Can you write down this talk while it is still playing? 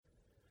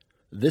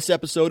This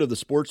episode of the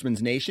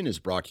Sportsman's Nation is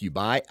brought to you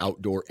by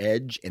Outdoor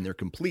Edge and their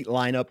complete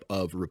lineup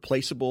of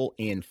replaceable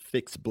and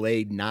fixed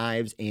blade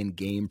knives and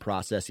game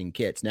processing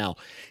kits. Now,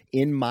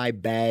 in my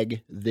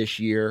bag this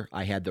year,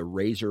 I had the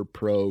Razor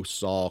Pro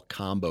Saw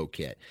Combo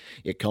Kit.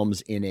 It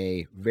comes in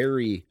a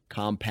very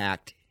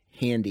compact,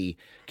 handy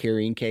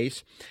carrying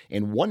case,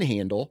 and one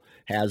handle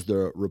has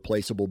the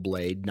replaceable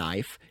blade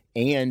knife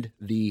and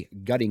the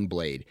gutting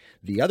blade.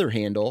 The other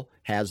handle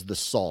has the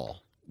saw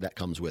that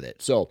comes with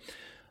it. So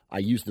I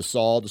use the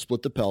saw to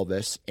split the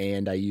pelvis,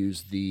 and I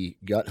use the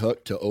gut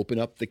hook to open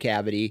up the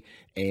cavity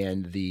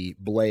and the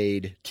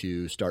blade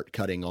to start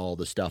cutting all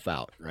the stuff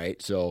out,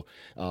 right? So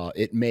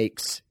it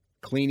makes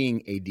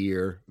cleaning a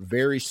deer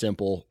very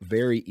simple,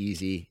 very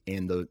easy,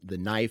 and the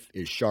knife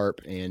is sharp.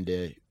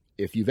 And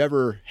if you've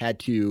ever had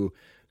to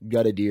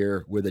gut a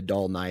deer with a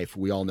dull knife,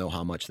 we all know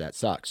how much that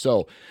sucks.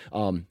 So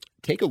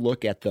take a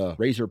look at the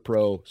Razor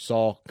Pro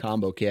Saw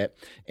Combo Kit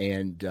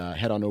and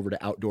head on over to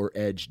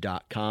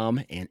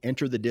OutdoorEdge.com and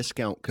enter the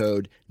discount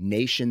code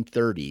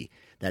NATION30.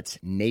 That's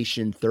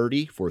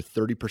NATION30 for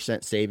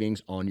 30%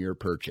 savings on your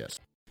purchase.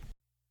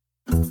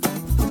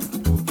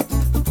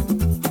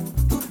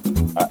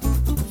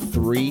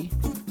 3,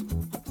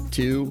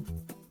 2,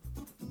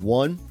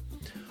 1.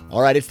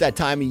 All right, it's that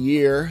time of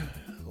year.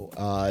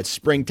 It's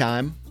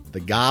springtime. The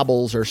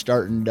gobbles are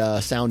starting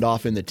to sound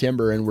off in the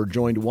timber, and we're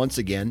joined once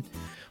again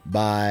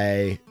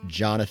by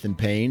Jonathan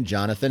Payne.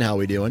 Jonathan, how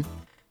we doing?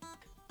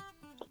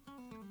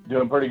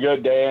 Doing pretty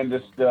good, Dan.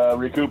 Just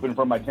recouping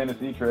from my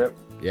Tennessee trip.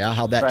 Yeah,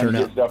 how'd that turn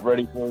out? Get stuff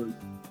ready for.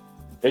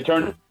 It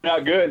turned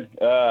out good.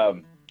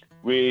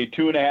 We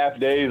 2.5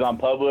 days on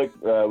public.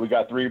 We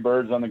got 3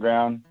 birds on the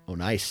ground. Oh,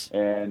 nice.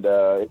 And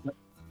it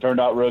turned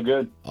out real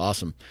good.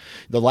 Awesome.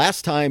 The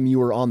last time you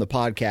were on the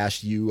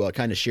podcast, you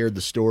kind of shared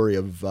the story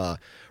of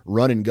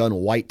run and gun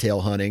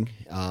whitetail hunting,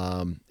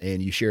 and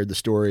you shared the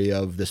story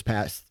of this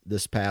past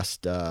this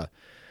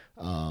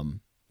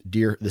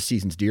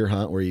season's deer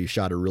hunt where you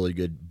shot a really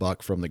good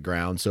buck from the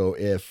ground. So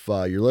if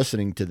you're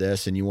listening to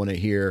this and you want to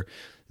hear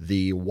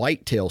the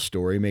whitetail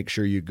story, make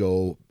sure you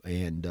go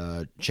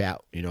and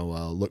chat.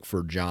 Look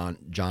for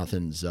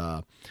Jonathan's.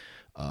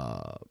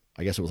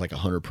 I guess it was like a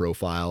hunter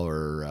profile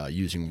or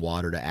using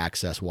water to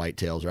access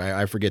whitetails. Or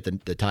I forget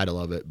the title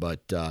of it,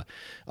 but that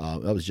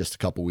was just a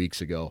couple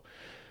weeks ago.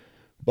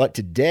 But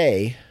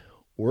today,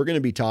 we're going to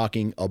be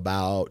talking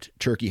about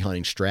turkey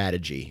hunting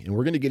strategy, and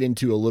we're going to get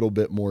into a little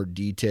bit more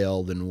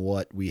detail than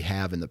what we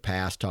have in the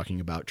past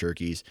talking about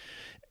turkeys,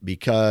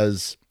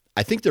 because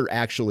I think there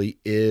actually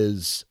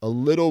is a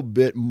little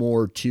bit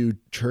more to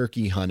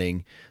turkey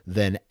hunting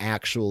than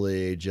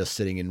actually just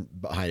sitting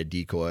behind a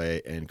decoy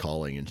and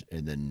calling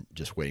and then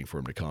just waiting for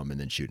them to come and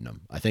then shooting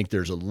them. I think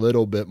there's a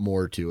little bit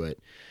more to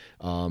it.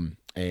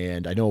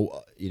 And I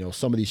know,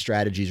 some of these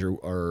strategies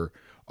are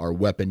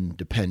weapon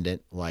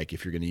dependent, like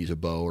if you're going to use a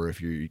bow or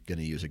if you're going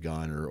to use a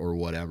gun or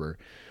whatever.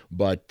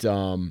 But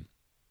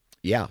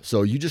yeah,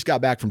 so you just got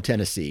back from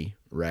Tennessee,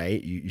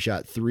 right? You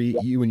shot 3,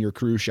 you and your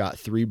crew shot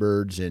 3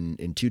 birds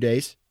in 2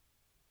 days?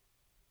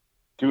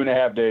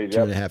 2.5 days.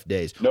 2.5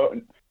 days. No,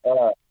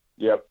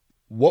 yep.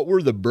 What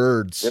were the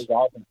birds? It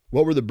was awesome.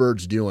 What were the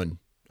birds doing?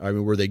 I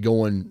mean, were they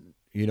going,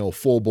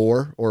 full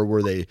bore, or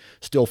were they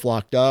still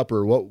flocked up,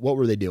 or what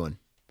were they doing?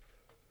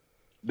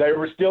 They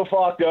were still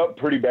flocked up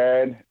pretty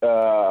bad.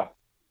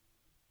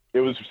 It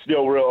was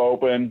still real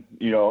open,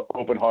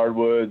 open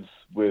hardwoods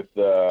with,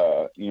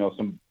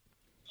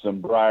 some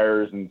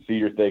briars and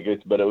cedar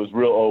thickets, but it was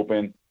real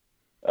open.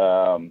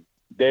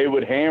 They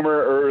would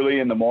hammer early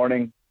in the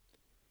morning,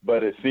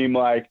 but it seemed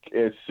like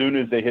as soon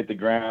as they hit the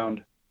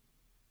ground,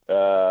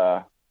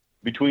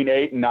 between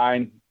 8 and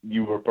 9,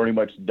 you were pretty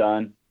much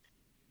done.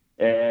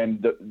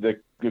 And the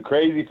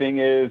crazy thing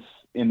is,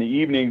 in the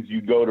evenings,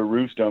 you'd go to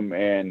roost them,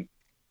 and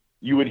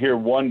you would hear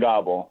one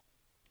gobble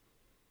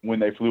when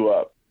they flew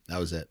up. That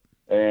was it.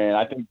 And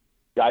I think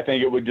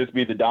it would just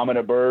be the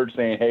dominant bird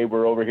saying, "Hey,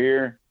 we're over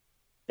here."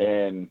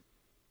 And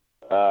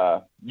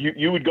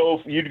you'd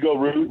go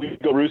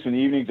roost in the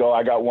evenings. Oh,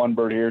 I got one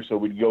bird here, so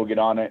we'd go get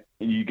on it.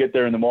 And you get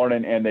there in the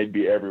morning, and they'd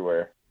be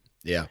everywhere.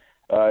 Yeah.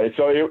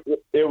 So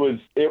it was.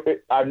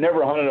 I've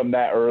never hunted them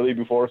that early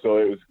before, so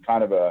it was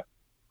kind of a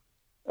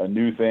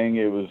new thing.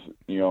 It was,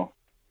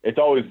 it's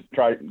always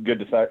good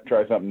to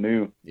try something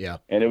new. Yeah.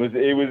 And it was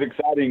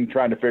exciting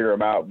trying to figure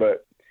them out,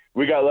 but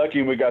we got lucky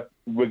and we got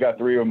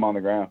 3 of them on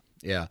the ground.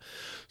 Yeah.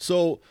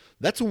 So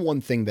that's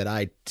one thing that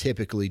I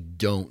typically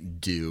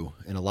don't do.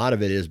 And a lot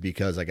of it is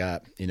because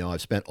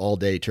I've spent all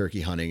day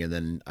turkey hunting, and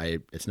then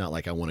it's not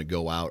like I want to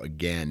go out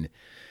again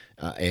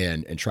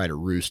and try to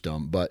roost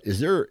them. But is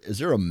there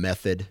a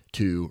method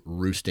to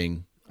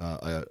roosting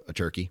a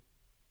turkey?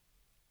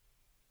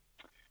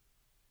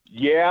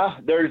 Yeah,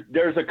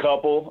 there's a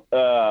couple.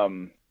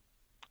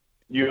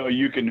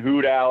 You can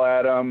hoot owl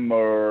at them,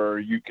 or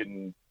you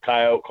can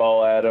coyote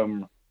call at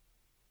them.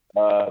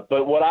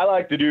 But what I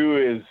like to do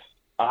is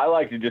I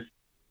like to just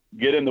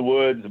get in the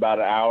woods about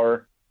an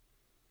hour,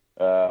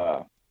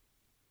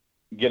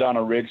 get on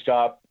a ridge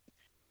top,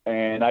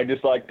 and I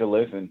just like to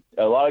listen.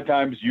 A lot of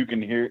times you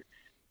can hear,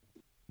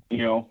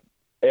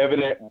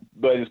 evident,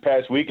 but this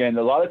past weekend,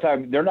 a lot of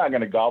times they're not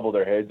going to gobble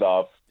their heads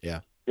off.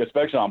 Yeah.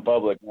 Especially on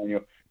public.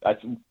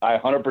 That's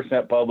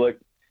 100% public.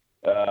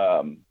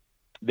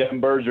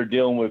 Them birds are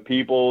dealing with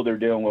people. They're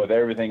dealing with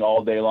everything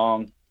all day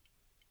long.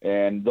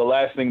 And the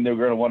last thing they're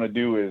going to want to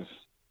do is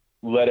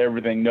let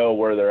everything know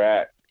where they're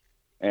at.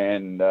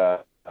 And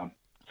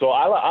so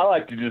I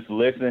like to just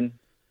listen.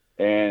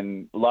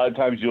 And a lot of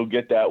times you'll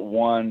get that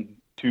 1,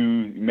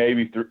 2,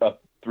 maybe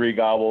 3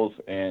 gobbles.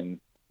 And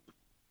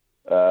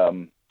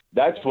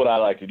that's what I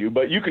like to do.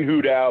 But you can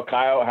hoot owl,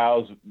 coyote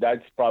howls.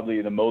 That's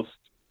probably the most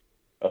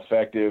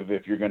effective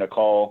if you're going to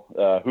call.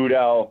 Hoot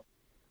owl,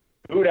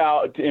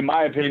 in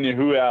my opinion,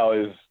 hoot owl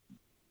is,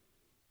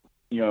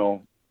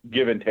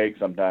 give and take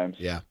sometimes.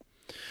 Yeah.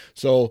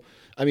 So,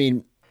 I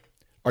mean,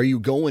 are you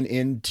going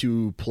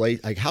into play?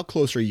 Like, how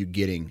close are you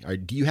getting? Or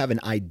do you have an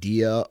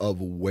idea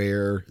of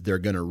where they're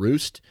going to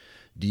roost?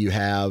 Do you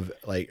have,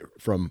 like,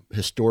 from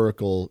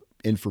historical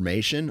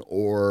information,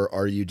 or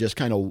are you just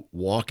kind of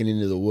walking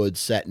into the woods,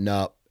 setting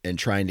up, and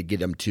trying to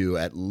get them to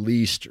at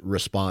least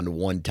respond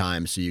one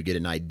time so you get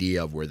an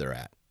idea of where they're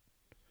at?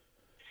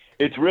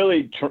 It's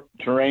really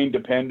terrain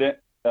dependent.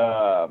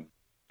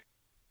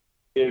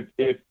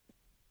 If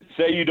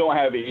say you don't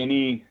have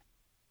any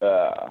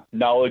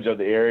knowledge of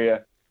the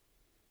area,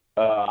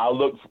 I'll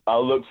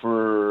look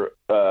for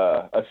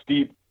a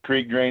steep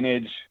creek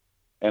drainage,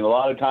 and a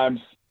lot of times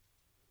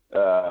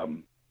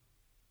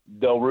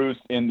they'll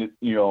roost in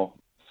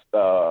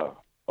a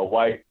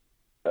white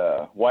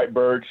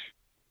birch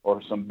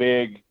or some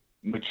big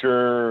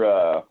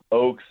mature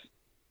oaks.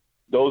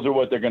 Those are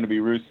what they're going to be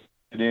roosted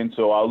in.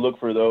 So I'll look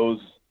for those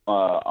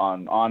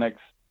on Onyx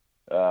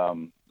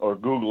or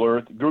Google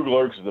Earth. Google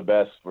Earth is the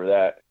best for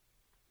that.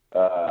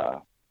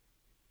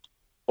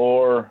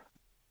 Or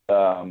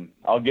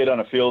I'll get on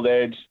a field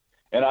edge,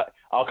 and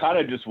I'll kind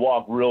of just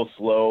walk real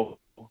slow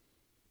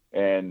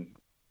and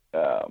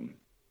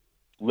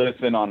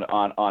listen on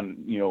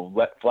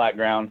flat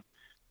ground.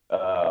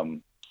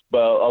 But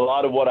a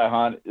lot of what I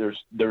hunt,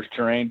 there's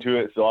terrain to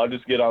it, so I'll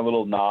just get on a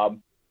little knob,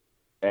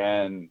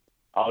 and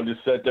I'll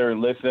just sit there and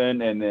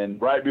listen. And then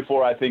right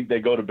before I think they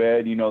go to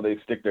bed, they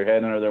stick their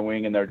head under their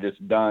wing and they're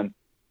just done.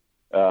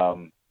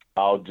 I'll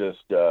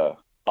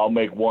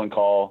make one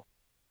call.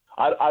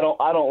 I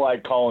don't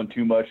like calling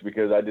too much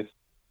because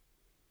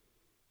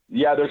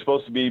they're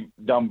supposed to be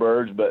dumb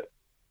birds, but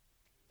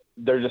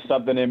there's just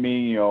something in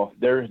me,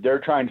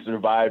 they're trying to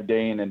survive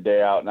day in and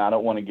day out, and I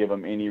don't want to give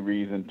them any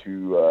reason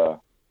to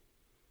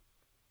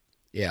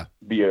give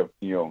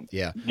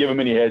them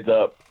any heads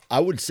up. I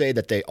would say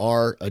that they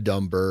are a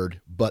dumb bird,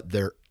 but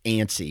they're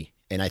antsy.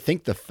 And I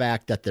think the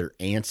fact that they're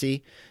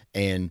antsy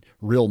and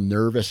real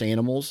nervous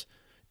animals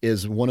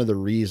is one of the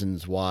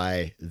reasons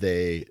why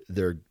they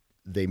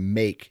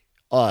make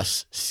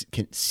us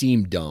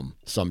seem dumb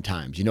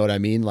sometimes. You know what I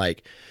mean?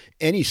 Like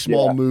any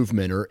small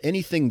movement or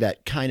anything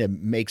that kind of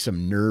makes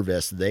them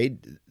nervous, they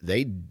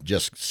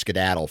just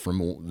skedaddle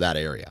from that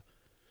area.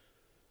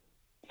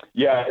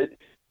 Yeah.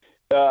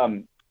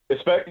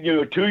 Especially,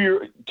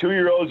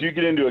 2-year-olds, you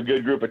get into a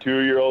good group of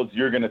 2-year-olds,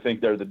 you're going to think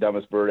they're the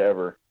dumbest bird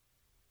ever.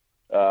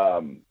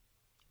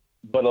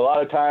 But a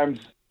lot of times,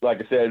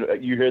 like I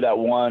said, you hear that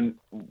one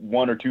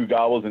or two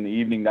gobbles in the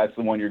evening. That's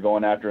the one you're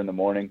going after in the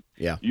morning.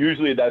 Yeah.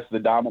 Usually that's the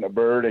dominant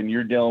bird, and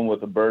you're dealing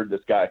with a bird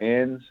that's got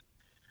hens.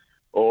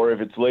 Or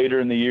if it's later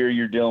in the year,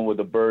 you're dealing with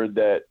a bird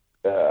that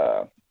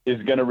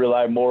is going to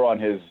rely more on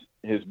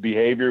his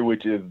behavior,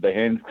 which is the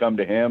hens come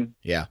to him.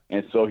 Yeah.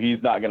 And so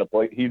he's not going to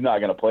play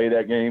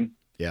that game.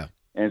 Yeah.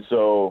 And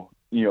so,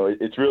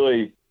 it's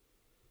really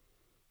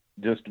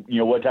just,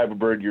 what type of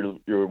bird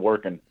you're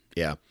working.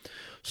 Yeah.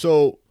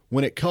 So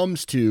when it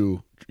comes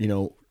to,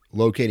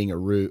 locating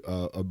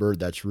a bird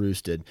that's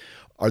roosted,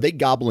 are they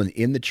gobbling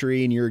in the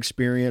tree in your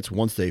experience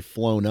once they've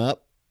flown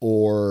up,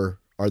 or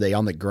are they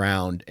on the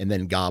ground and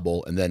then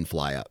gobble and then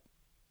fly up?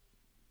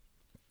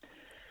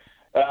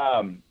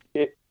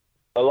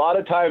 A lot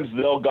of times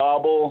they'll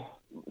gobble.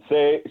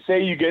 Say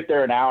you get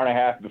there an hour and a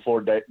half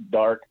before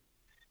dark.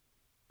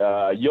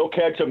 You'll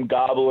catch them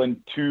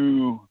gobbling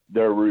to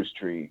their roost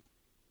tree,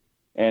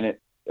 and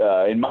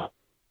in my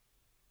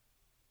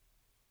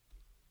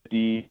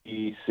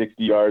 50,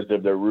 60 yards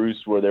of their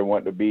roost where they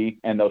want to be,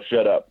 and they'll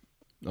shut up.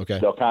 Okay.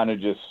 They'll kind of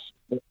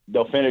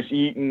they'll finish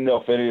eating,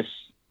 they'll finish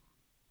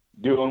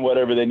doing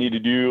whatever they need to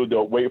do.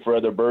 They'll wait for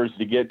other birds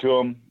to get to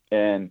them,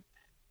 and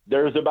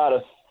there's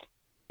about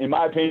in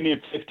my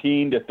opinion,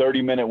 15 to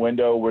 30 minute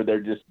window where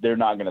they're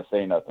not going to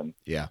say nothing.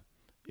 Yeah.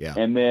 Yeah.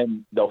 And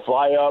then they'll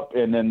fly up,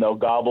 and then they'll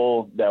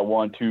gobble that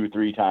 1, 2,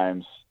 3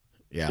 times.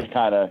 Yeah. To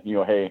kind of,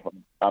 hey,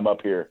 I'm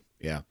up here.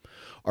 Yeah.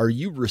 Are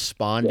you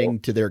responding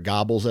to their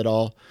gobbles at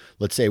all?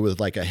 Let's say with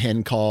like a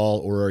hen call,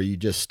 or are you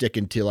just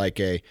sticking to like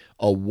a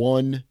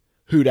one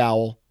hoot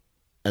owl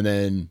and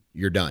then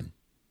you're done?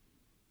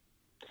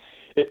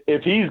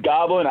 If he's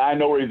gobbling, I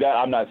know where he's at.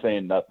 I'm not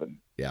saying nothing.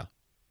 Yeah.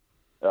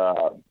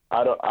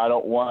 I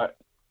don't want,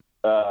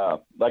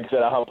 like I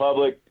said, I hunt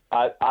public.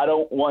 I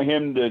don't want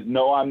him to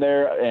know I'm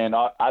there, and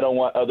I don't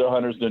want other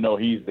hunters to know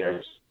he's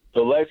there.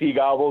 So unless he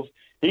gobbles,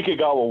 he could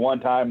gobble one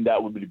time,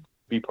 that would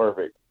be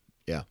perfect.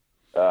 Yeah.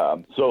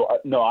 So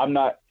no, I'm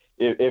not.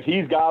 If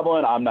he's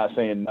gobbling, I'm not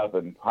saying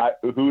nothing.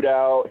 Hoot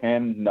out,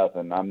 hen,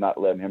 nothing. I'm not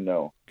letting him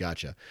know.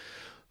 Gotcha.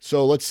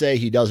 So let's say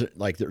he doesn't,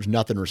 like, there's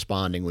nothing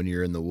responding when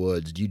you're in the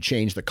woods. Do you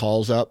change the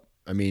calls up?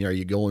 I mean, are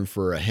you going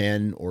for a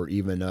hen or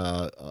even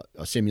a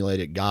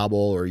simulated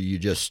gobble, or are you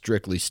just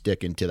strictly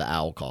sticking to the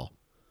owl call?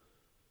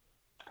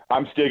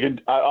 I'm sticking.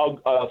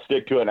 I'll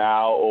stick to an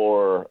owl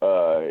or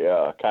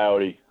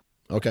coyote.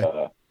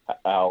 Okay.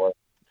 Owl.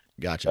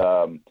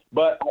 Gotcha.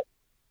 But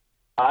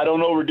I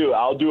don't overdo it.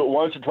 I'll do it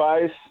once or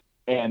twice,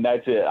 and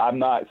that's it. I'm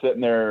not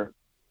sitting there,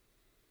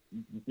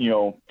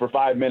 for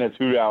 5 minutes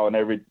hoot owling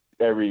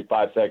every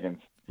 5 seconds.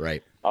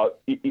 Right.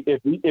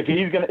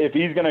 If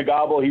he's gonna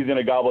gobble, he's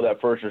gonna gobble that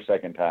first or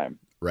second time.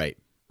 Right.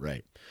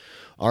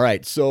 All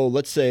right. So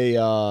let's say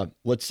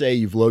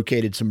you've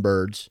located some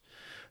birds.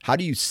 How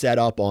do you set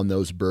up on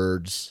those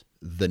birds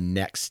the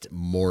next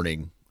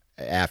morning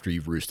after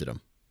you've roosted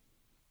them?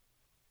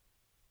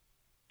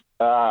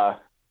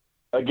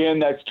 Again,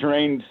 that's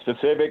terrain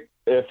specific.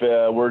 If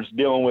we're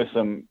dealing with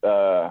some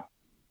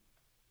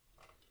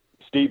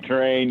steep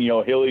terrain,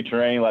 hilly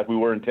terrain like we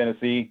were in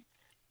Tennessee,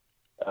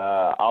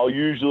 they'll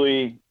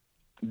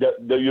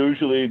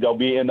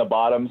be in the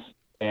bottoms,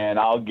 and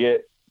I'll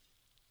get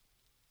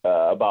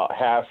about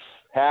half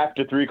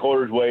to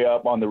 3/4 way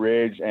up on the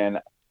ridge,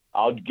 and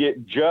I'll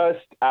get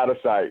just out of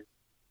sight.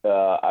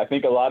 I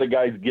think a lot of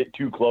guys get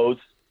too close,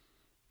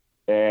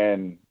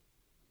 and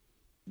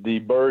the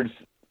birds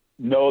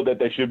know that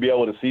they should be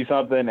able to see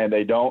something, and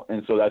they don't,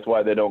 and so that's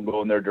why they don't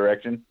go in their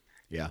direction.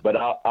 Yeah. But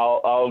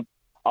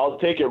I'll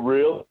take it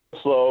real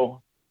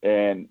slow,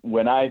 and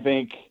when I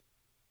think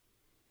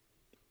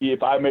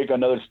if I make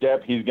another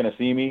step, he's going to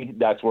see me,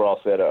 that's where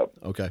I'll set up.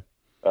 Okay.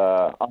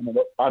 On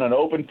an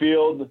open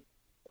field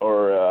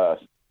or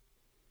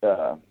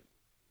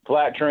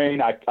flat terrain,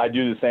 I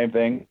do the same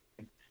thing.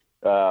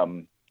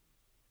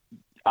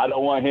 I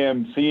don't want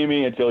him seeing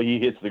me until he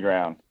hits the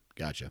ground.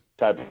 Gotcha.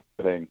 Type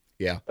of thing.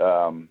 Yeah.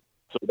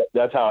 So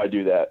that's how I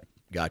do that.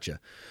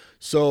 Gotcha.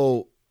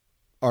 So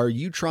are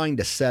you trying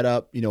to set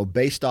up,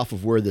 based off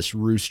of where this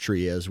roost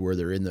tree is, where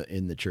they're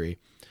in the tree?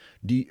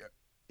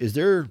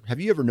 Have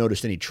you ever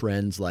noticed any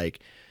trends,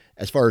 like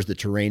as far as the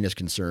terrain is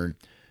concerned?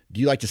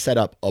 Do you like to set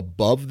up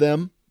above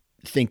them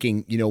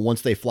thinking,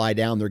 once they fly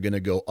down, they're going to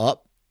go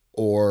up,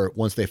 or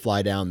once they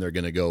fly down, they're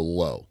going to go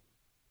low?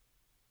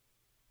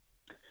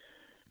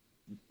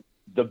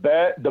 The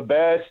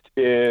best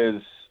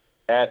is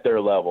at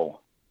their level.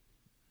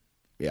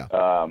 Yeah.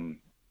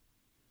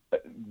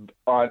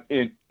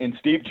 In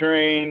steep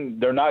terrain,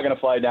 they're not going to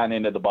fly down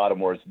into the bottom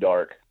where it's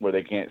dark, where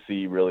they can't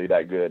see really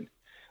that good.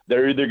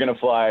 They're either going to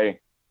fly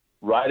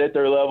right at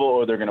their level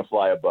or they're going to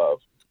fly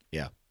above.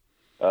 Yeah.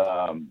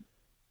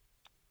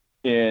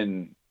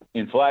 In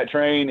flat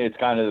terrain, it's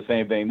kind of the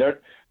same thing.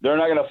 They're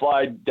not going to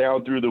fly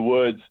down through the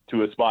woods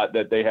to a spot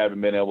that they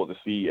haven't been able to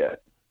see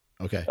yet.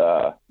 Okay.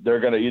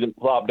 They're going to either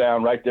plop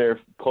down right there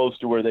close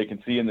to where they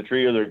can see in the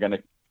tree, or they're going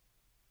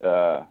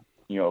to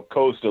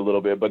coast a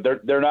little bit, but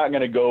they're not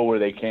going to go where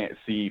they can't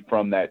see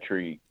from that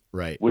tree.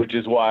 Right. Which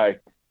is why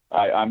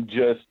I'm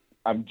just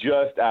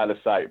out of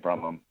sight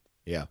from them.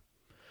 Yeah.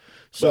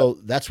 So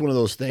that's one of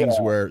those things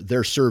where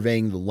they're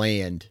surveying the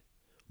land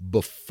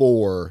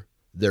before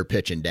they're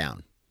pitching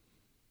down.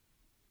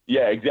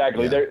 Yeah,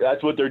 exactly. Yeah.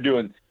 That's what they're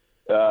doing.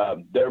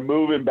 They're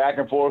moving back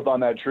and forth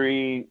on that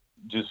tree,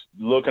 just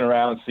looking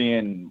around,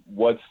 seeing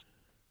what's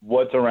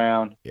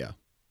around. Yeah.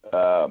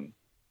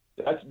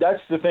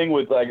 That's the thing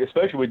with, like,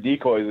 especially with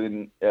decoys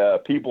and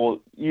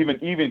people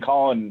even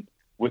calling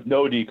with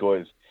no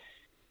decoys.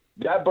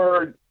 That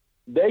bird,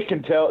 they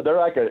can tell. They're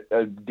like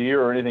a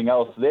deer or anything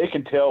else. They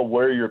can tell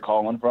where you're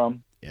calling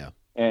from. Yeah.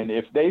 And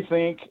if they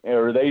think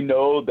or they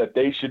know that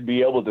they should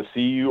be able to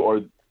see you,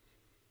 or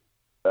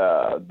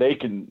they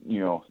can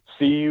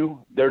see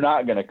you, they're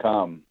not going to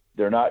come.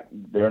 They're not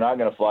going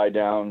to fly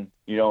down.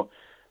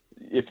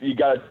 If you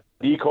got a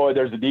decoy,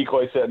 there's a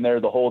decoy sitting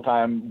there the whole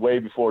time, way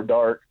before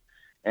dark,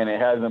 and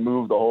it hasn't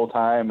moved the whole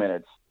time,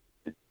 and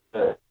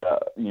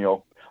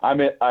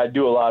I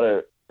do a lot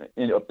of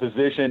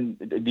position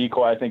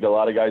decoy. I think a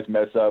lot of guys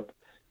mess up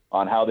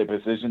on how they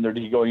position their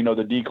decoy.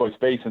 The decoy's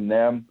facing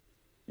them.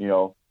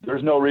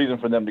 There's no reason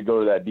for them to go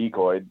to that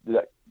decoy.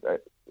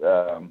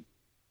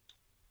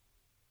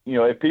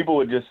 If people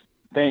would just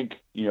think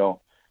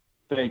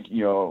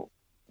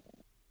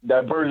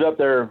that bird's up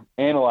there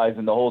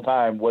analyzing the whole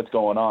time what's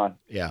going on.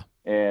 Yeah.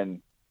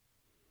 And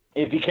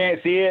if he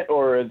can't see it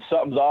or if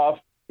something's off,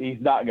 he's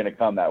not going to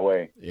come that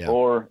way. Yeah.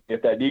 Or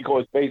if that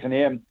decoy is facing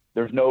him,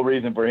 there's no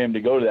reason for him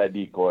to go to that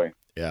decoy.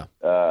 Yeah.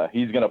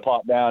 He's going to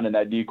pop down and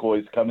that decoy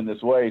is coming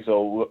this way.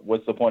 So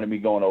what's the point of me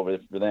going over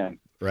this for them?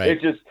 Right.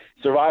 It's just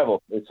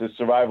survival. It's just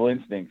survival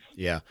instincts.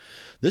 Yeah.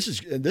 This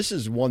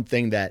is one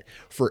thing that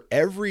for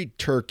every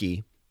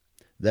turkey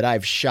that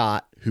I've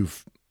shot who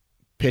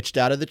pitched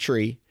out of the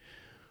tree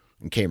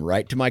and came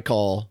right to my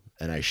call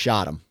and I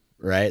shot him,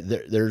 right?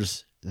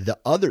 There's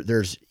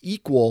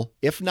equal,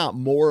 if not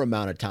more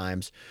amount of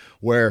times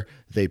where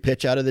they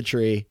pitch out of the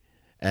tree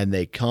and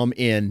they come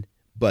in,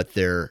 but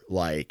they're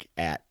like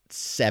at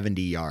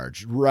 70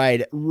 yards,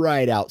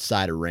 right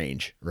outside of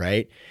range,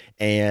 right?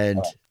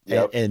 And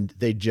Yep. and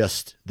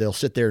they'll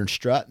sit there and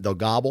strut, they'll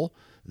gobble,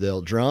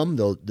 they'll drum,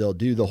 they'll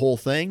do the whole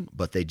thing,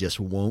 but they just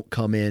won't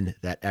come in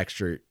that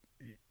extra.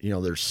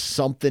 There's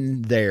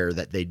something there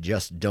that they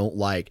just don't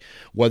like,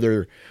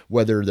 whether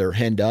they're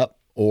henned up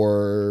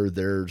or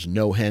there's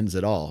no hens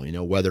at all,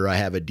 whether I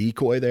have a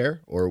decoy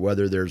there or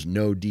whether there's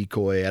no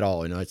decoy at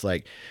all. It's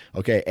like,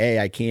 okay, A,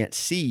 I can't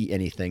see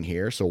anything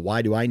here, so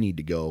why do I need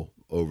to go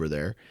over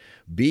there?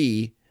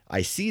 B,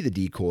 I see the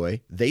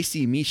decoy, they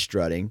see me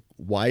strutting,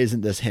 why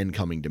isn't this hen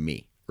coming to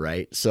me,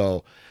 right?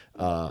 So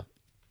I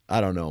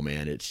don't know,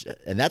 man.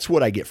 And that's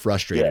what I get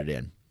frustrated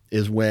in,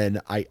 is when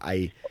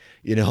I've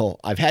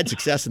had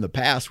success in the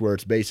past where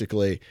it's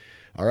basically,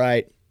 all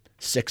right,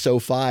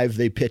 6:05,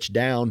 they pitch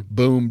down,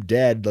 boom,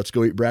 dead. Let's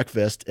go eat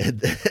breakfast. And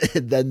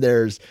then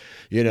there's,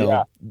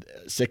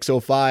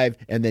 6:05,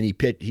 and then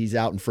he's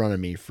out in front of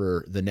me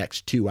for the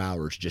next 2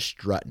 hours just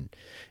strutting,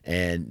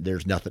 and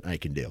there's nothing I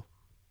can do.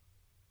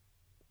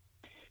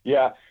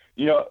 Yeah,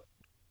 a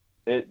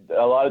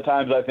lot of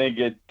times I think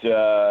it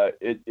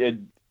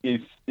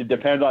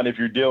depends on if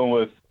you're dealing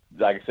with,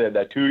 like I said,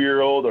 that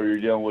 2-year-old, or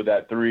you're dealing with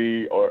that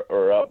 3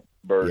 or up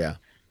bird. Yeah.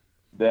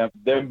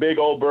 Them big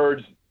old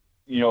birds,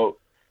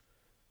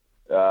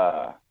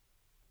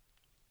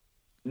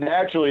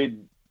 naturally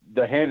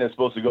the hen is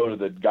supposed to go to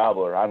the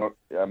gobbler. I'm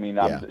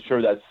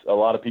sure that's, a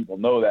lot of people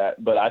know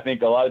that, but I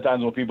think a lot of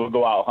times when people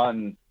go out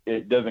hunting,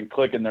 it doesn't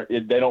click in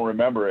they don't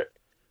remember it.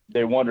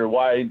 They wonder,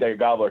 why ain't that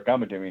gobbler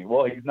coming to me?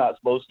 Well, he's not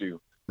supposed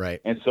to.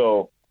 Right. And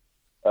so,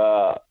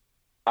 I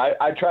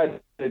try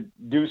to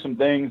do some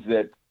things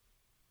that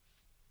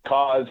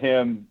cause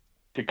him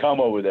to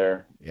come over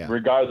there,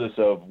 regardless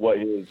of what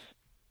his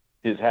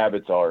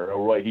habits are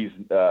or what he's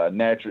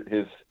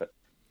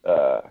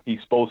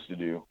he's supposed to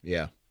do.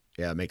 Yeah.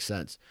 Yeah, it makes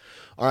sense.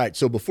 All right.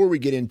 So before we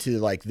get into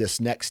like this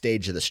next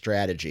stage of the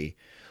strategy,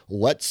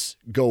 let's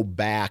go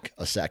back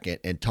a second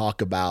and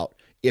talk about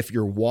if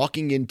you're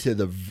walking into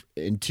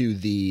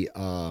the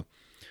on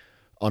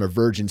a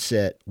virgin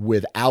sit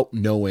without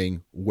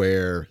knowing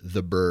where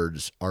the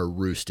birds are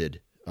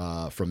roosted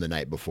from the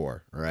night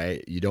before. All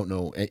right. You don't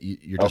know.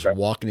 You're just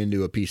walking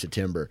into a piece of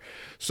timber.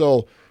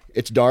 So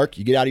it's dark.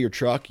 You get out of your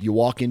truck, you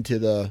walk onto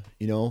the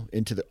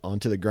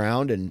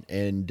ground,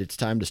 and it's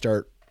time to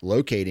start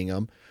locating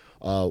them.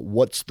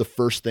 What's the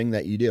first thing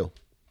that you do?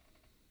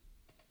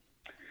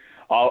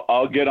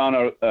 I'll get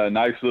on a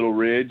nice little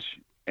ridge,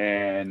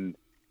 and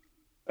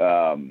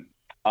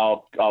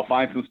I'll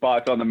find some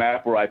spots on the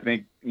map where I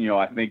think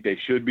they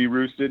should be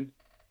roosted,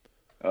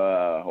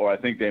 or I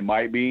think they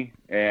might be,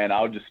 and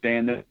I'll just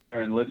stand there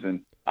and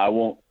listen. I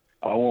won't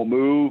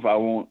move.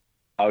 I'll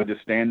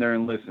just stand there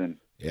and listen.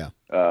 Yeah.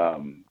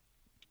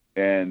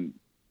 And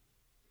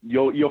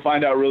you'll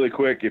find out really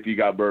quick if you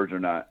got birds or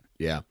not.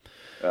 Yeah.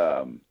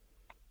 I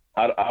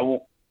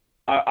won't.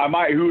 I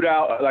might hoot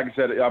out. Like I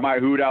said, I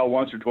might hoot out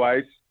once or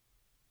twice,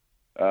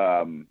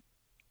 and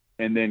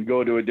then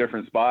go to a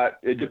different spot.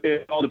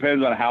 It all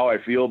depends on how I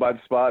feel about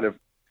the spot.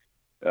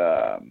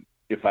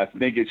 If I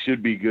think it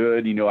should be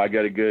good, I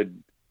got a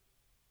good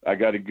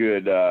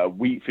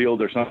wheat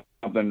field or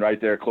something right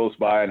there close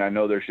by, and I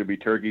know there should be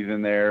turkeys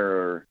in there,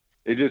 or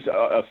it's just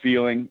a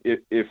feeling.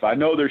 If I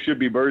know there should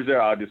be birds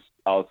there,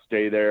 I'll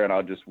stay there and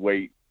I'll just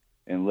wait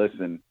and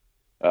listen.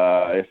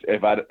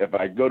 If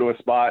I go to a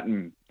spot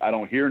and I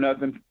don't hear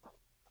nothing,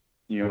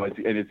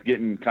 it's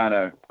getting kind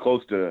of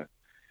close to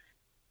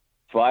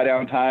fly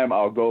down time,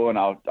 I'll go and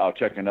I'll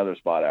check another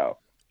spot out.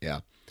 Yeah.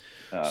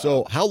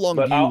 So how long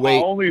do you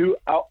wait?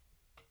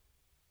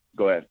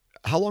 Go ahead.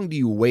 How long do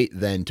you wait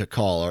then to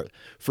call?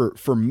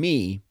 For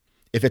me,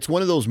 if it's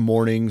one of those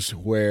mornings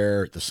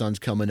where the sun's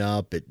coming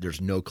up,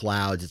 there's no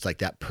clouds, it's like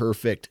that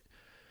perfect,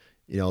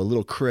 a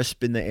little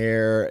crisp in the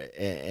air,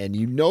 and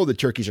the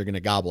turkeys are going to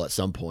gobble at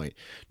some point.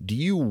 Do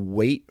you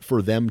wait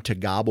for them to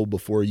gobble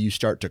before you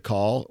start to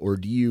call, or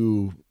do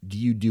you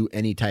do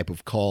any type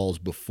of calls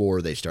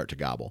before they start to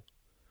gobble?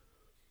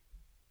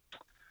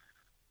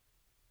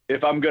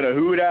 If I'm going to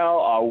hoot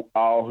owl,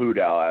 I'll hoot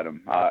owl at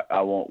them.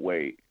 I won't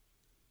wait.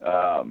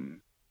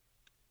 But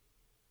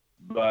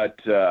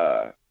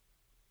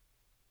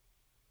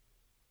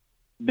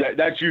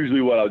that's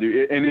usually what I'll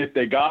do. And if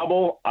they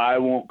gobble, I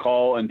won't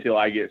call until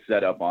I get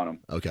set up on them.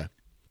 Okay.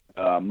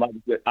 Like I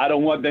said, I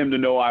don't want them to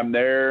know I'm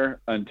there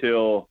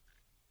until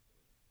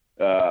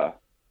you're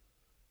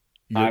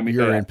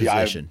in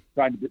position.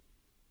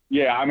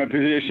 I'm in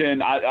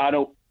position. I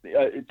don't.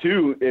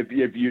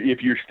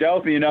 If you're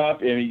stealthy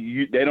enough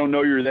and they don't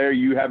know you're there,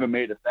 you haven't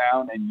made a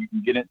sound, and you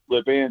can get it,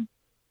 slip in.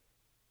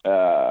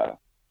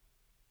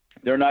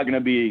 They're not going to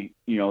be,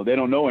 they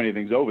don't know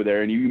anything's over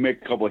there, and you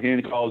make a couple of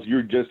hen calls,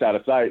 you're just out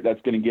of sight. That's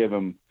going to give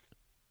them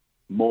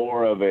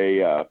more of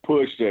a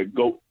push to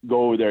go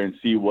over there and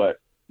see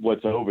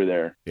what's over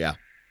there. Yeah.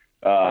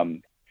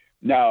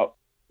 Now,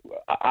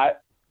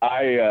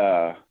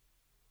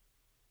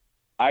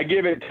 I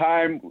give it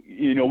time.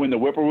 When the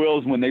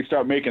whippoorwills, when they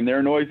start making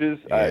their noises,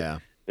 yeah.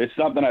 It's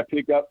something I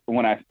picked up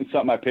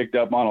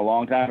on a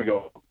long time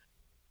ago.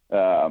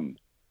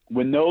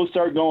 When those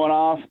start going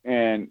off,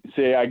 and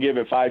say I give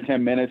it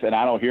 5-10 minutes and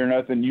I don't hear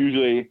nothing,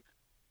 usually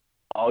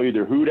I'll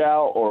either hoot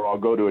out or I'll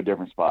go to a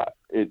different spot.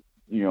 When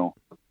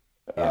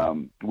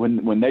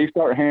they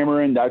start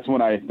hammering, that's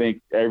when I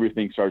think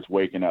everything starts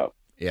waking up.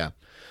 Yeah.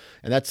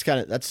 And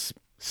that's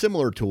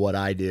similar to what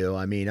I do.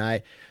 I mean,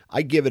 I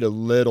give it a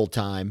little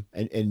time,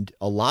 and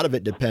a lot of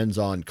it depends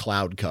on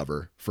cloud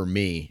cover for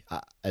me,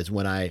 as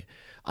when I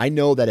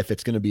know that if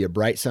it's going to be a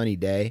bright sunny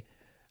day,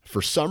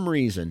 for some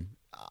reason,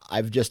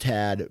 I've just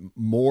had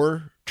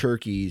more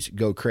turkeys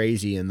go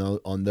crazy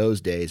on those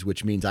days,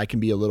 which means I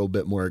can be a little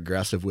bit more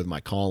aggressive with my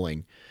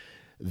calling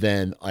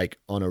than like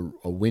on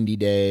a windy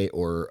day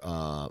or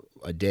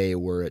a day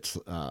where it's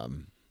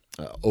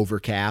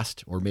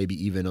overcast or maybe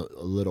even a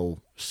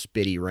little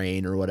spitty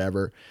rain or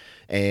whatever.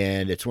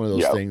 And it's one of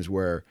those things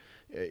where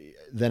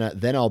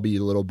then I'll be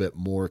a little bit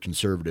more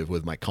conservative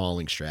with my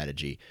calling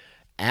strategy.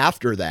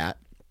 After that,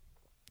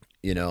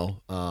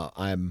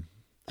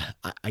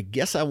 I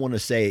guess I want to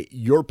say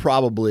you're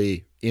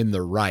probably in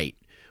the right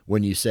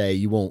when you say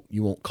you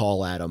won't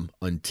call at them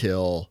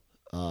until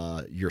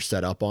you're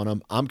set up on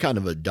them. I'm kind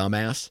of a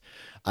dumbass.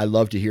 I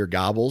love to hear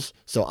gobbles,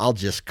 so I'll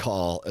just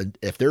call. And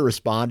if they're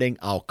responding,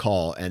 I'll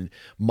call. And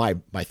my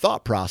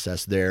thought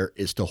process there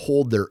is to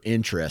hold their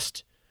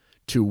interest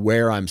to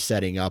where I'm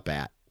setting up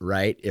at,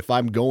 right? If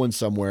I'm going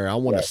somewhere, I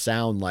want to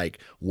sound like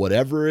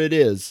whatever it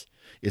is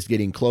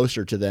getting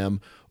closer to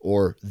them,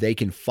 or they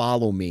can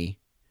follow me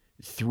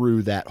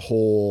through that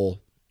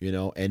whole,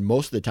 and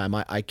most of the time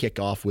I kick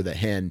off with a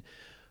hen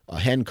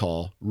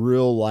call,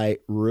 real light,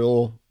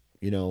 real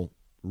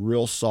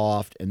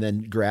soft, and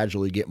then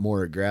gradually get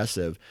more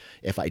aggressive.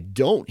 If I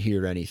don't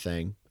hear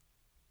anything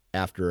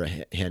after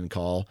a hen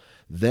call,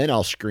 then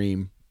I'll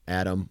scream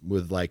at them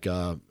with like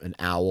an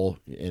owl,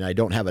 and I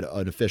don't have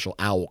an official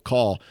owl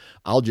call.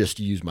 I'll just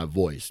use my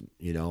voice,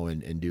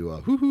 and do a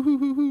hoo hoo hoo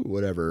hoo hoo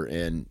whatever.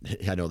 And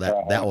I know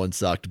that one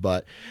sucked,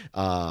 but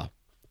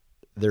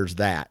there's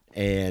that.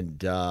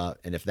 And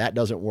if that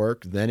doesn't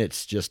work, then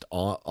it's just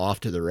off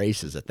to the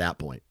races at that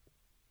point.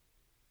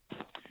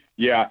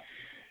 Yeah.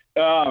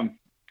 Are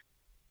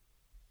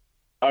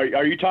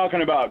you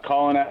talking about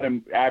calling at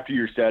them after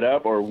you're set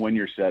up or when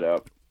you're set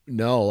up?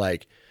 No,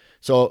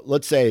 so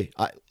let's say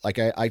I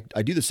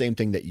do the same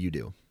thing that you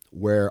do,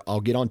 where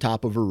I'll get on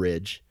top of a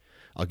ridge,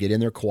 I'll get in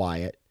there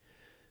quiet.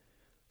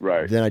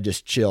 Right. Then I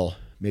just chill,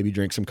 maybe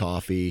drink some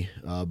coffee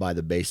by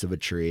the base of a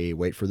tree,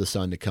 wait for the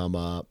sun to come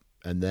up.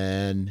 And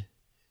then,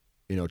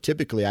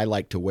 typically I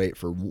like to wait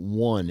for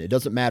one. It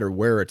doesn't matter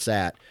where it's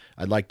at.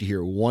 I'd like to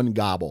hear one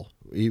gobble,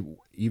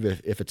 even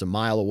if it's a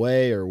mile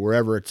away or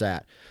wherever it's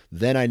at.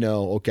 Then I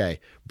know,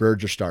 okay,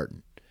 birds are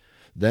starting.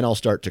 Then I'll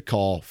start to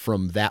call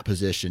from that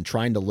position,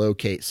 trying to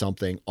locate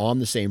something on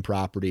the same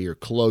property or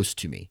close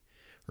to me,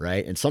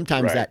 right? And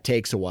sometimes that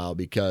takes a while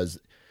because,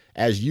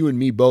 as you and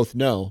me both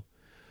know,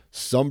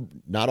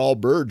 not all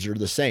birds are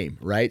the same,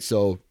 right?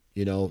 So,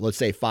 let's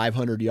say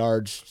 500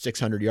 yards,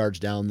 600 yards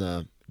down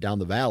the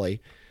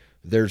valley,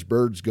 there's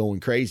birds going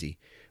crazy.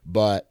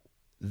 But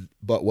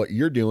what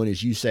you're doing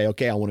is you say,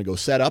 okay, I want to go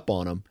set up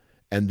on them.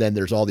 And then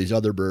there's all these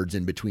other birds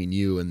in between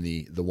you and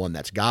the one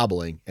that's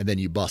gobbling, and then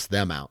you bust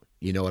them out.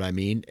 You know what I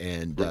mean?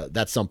 And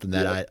that's something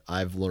that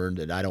I've learned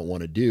that I don't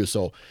want to do.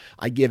 So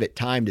I give it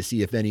time to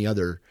see if any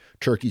other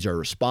turkeys are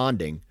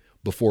responding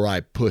before I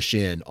push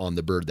in on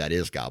the bird that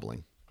is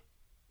gobbling.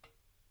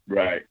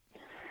 Right.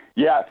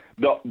 Yeah.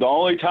 The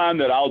only time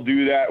that I'll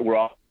do that where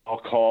I'll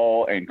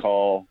call and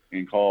call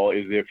and call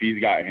is if he's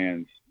got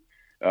hens.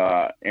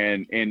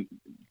 And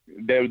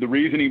the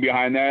reasoning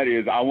behind that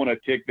is I want to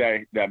tick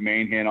that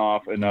main hen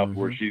off enough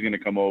where she's going to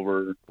come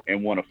over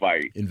and want to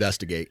fight.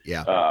 Investigate.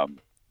 Yeah.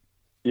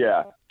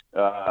 Just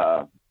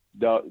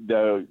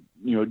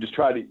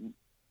try to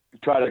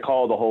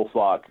call the whole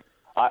flock.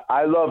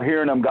 I love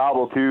hearing them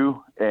gobble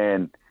too.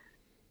 And,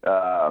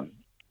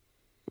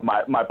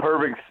 my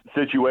perfect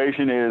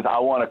situation is I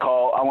want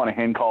to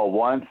hen call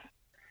once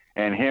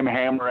and him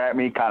hammer at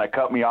me, kind of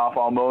cut me off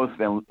almost,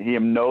 and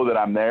him know that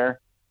I'm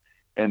there,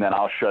 and then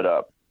I'll shut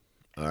up.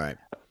 All right.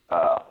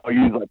 I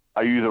use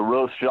a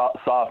real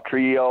soft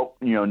trio,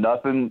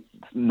 nothing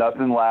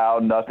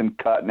loud, nothing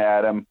cutting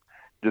at him,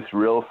 just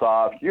real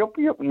soft. Yep.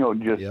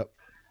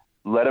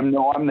 Let him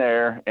know I'm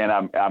there, and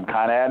I'm kind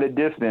of at a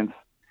distance.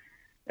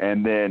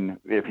 And then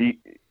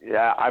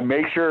I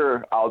make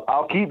sure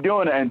I'll keep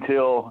doing it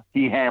until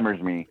he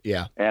hammers me.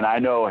 Yeah. And I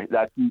know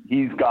that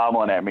he's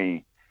gobbling at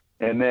me,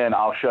 and then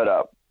I'll shut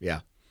up.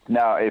 Yeah.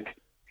 Now, if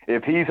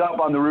he's up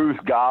on the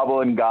roost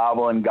gobbling,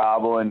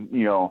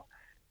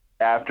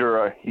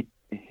 after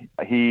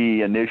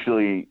he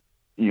initially,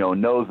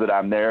 knows that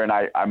I'm there and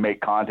I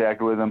make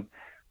contact with him,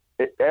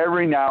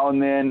 every now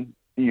and then,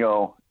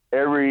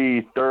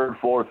 every third,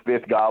 fourth,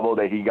 fifth gobble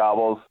that he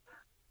gobbles,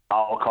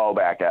 I'll call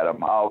back at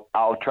him.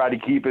 I'll try to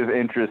keep his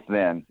interest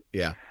then.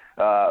 Yeah.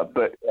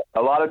 But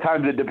a lot of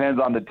times it depends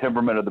on the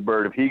temperament of the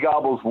bird. If he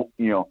gobbles,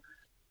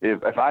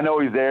 if I know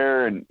he's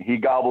there and he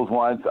gobbles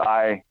once,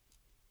 I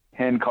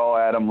hen call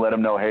at him, let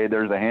him know, hey,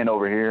 there's a hen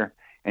over here,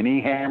 and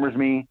he hammers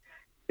me.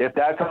 If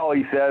that's all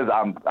he says,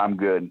 I'm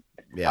good.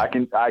 Yeah.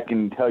 I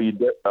can tell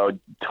you a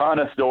ton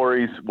of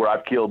stories where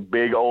I've killed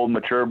big old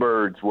mature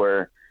birds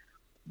where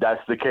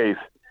that's the case.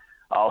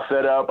 I'll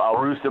set up, I'll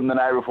roost him the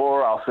night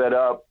before, I'll set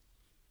up,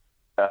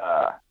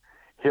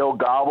 he'll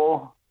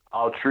gobble,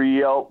 I'll tree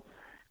yelp,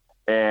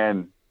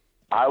 and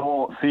I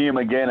won't see him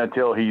again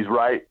until he's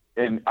right.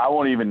 And I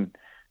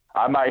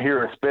might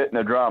hear a spit in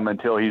the drum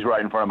until he's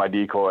right in front of my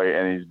decoy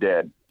and he's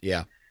dead.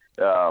 Yeah.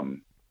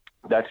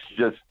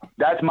 That's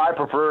my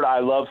preferred. I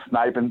love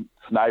sniping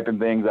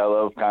things. I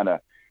love kind of,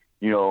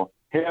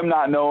 him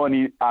not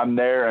knowing I'm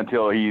there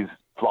until he's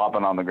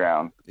flopping on the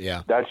ground.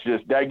 Yeah. That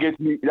gets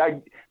me,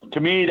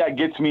 it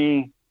gets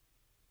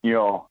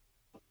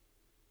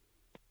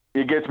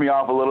me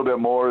off a little bit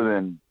more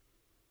than,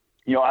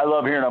 I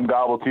love hearing them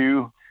gobble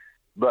too,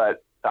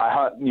 but I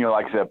hunt,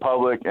 like I said,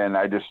 public, and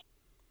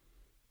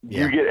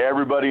you get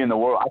everybody in the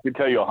world. I could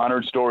tell you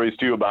 100 stories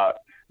too about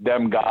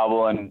them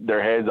gobbling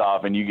their heads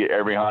off, and you get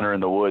every hunter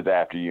in the woods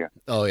after you.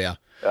 Oh yeah.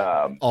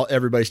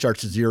 Everybody starts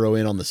to zero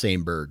in on the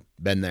same bird.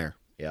 Been there.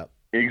 Yeah,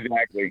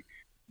 exactly.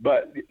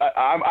 But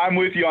I'm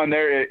with you on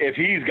there. If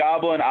he's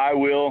gobbling, I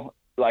will,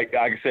 like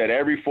I said,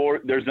 every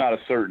fourth, there's not a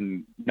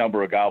certain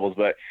number of gobbles,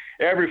 but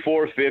every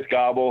fourth, fifth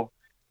gobble,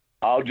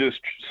 I'll just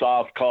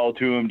soft call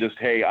to him. Just,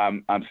 hey,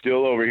 I'm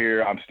still over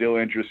here. I'm still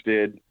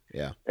interested.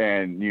 Yeah.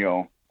 And,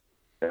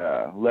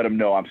 let him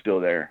know I'm still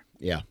there.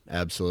 Yeah,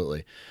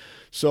 absolutely.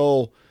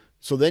 So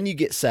then you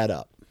get set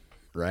up,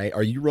 right?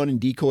 Are you running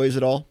decoys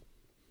at all?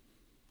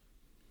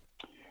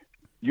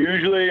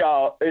 Usually,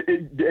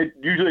 it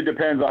usually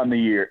depends on the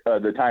year,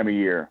 the time of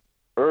year.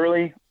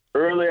 Early,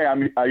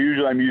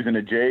 I'm using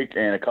a Jake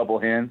and a couple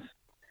hens.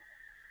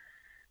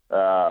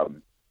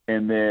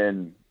 And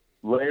then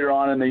later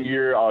on in the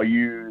year, I'll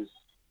use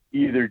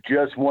either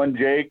just one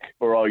Jake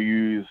or I'll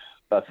use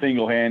a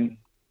single hen.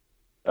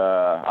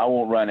 I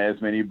won't run as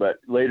many, but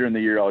later in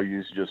the year, I'll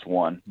use just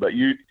one. But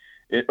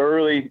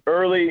early,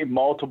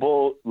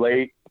 multiple,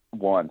 late,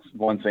 one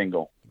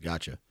single.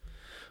 Gotcha.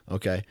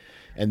 Okay.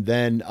 And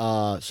then,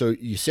 so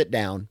you sit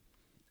down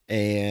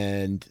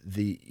and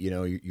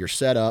you're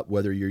set up,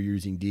 whether you're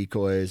using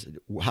decoys.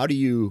 How do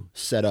you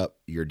set up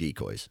your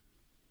decoys?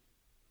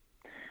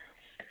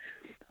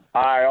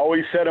 I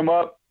always set them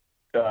up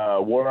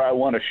where I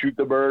want to shoot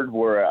the bird,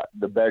 where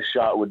the best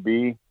shot would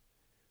be.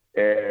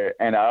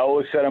 And I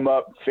always set them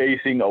up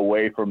facing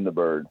away from the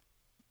bird,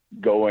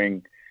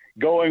 going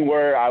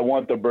where I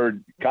want the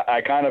bird.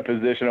 I kind of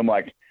position them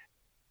like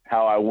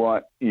how I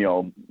want,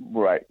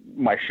 right,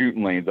 my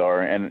shooting lanes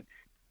are, and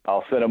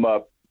I'll set them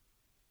up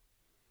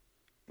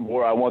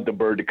where I want the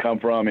bird to come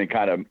from, and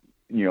kind of,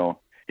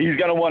 he's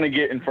going to want to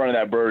get in front of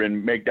that bird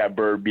and make that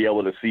bird be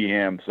able to see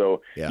him.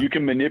 So you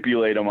can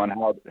manipulate them on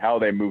how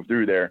they move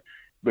through there.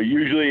 But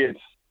usually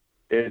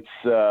it's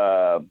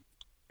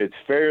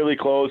fairly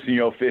close,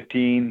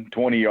 15,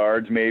 20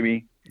 yards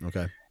maybe.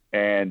 Okay.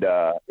 And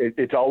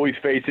it's always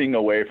facing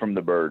away from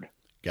the bird.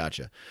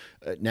 Gotcha.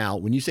 Now,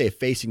 when you say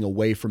facing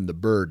away from the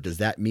bird, does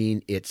that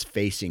mean it's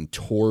facing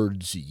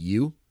towards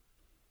you?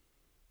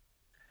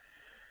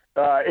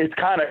 It's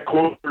kind of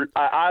quarter.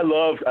 I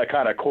love a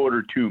kind of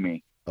quarter to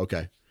me.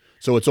 Okay.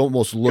 So it's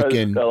almost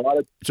looking,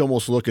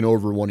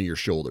 over one of your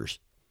shoulders.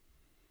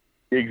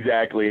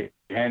 Exactly.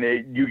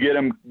 And you get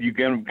them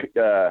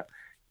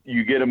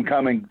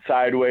coming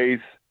sideways.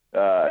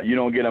 You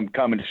don't get them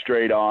coming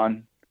straight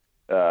on.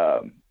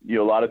 A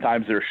lot of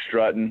times they're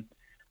strutting.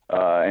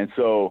 And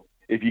so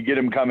if you get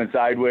them coming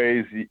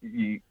sideways,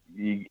 in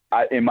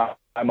my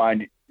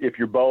mind, if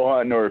you're bow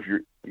hunting or if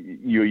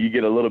you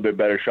get a little bit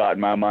better shot in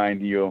my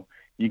mind, you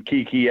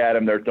kiki at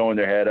them, they're throwing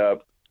their head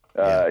up.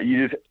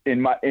 You just,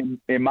 in my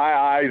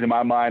eyes, in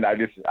my mind, I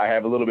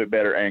have a little bit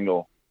better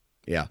angle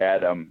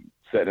at them,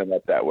 setting them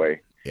up that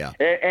way. Yeah.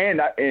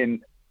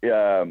 And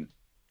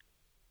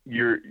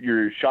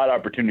your shot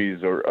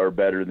opportunities are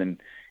better than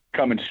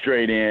coming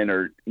straight in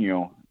or,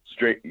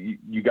 straight.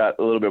 You got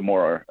a little bit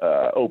more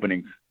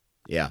openings.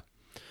 Yeah.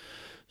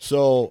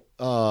 So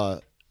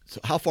how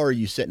far are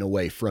you sitting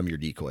away from your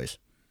decoys?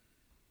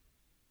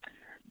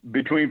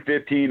 Between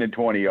 15 and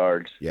 20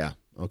 yards. Yeah.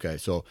 Okay.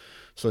 So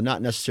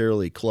not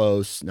necessarily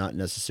close, not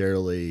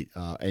necessarily,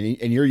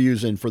 and you're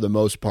using, for the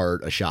most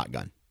part, a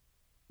shotgun.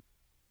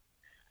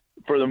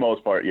 For the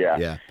most part, yeah.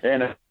 Yeah.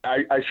 And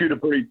I shoot a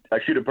pretty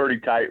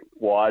tight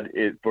wad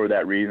for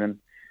that reason.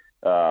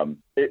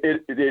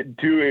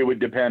 It would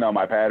depend on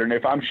my pattern.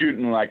 If I'm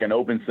shooting like an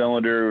open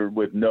cylinder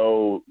with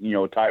no,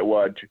 tight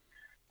wad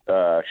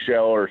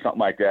shell or something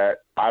like that,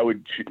 I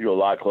would shoot a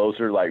lot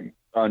closer, like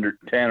under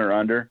 10 or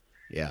under.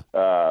 Yeah.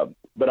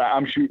 But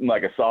I'm shooting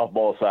like a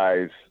softball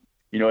size.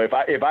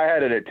 If I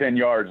had it at 10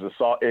 yards,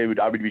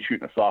 I would be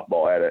shooting a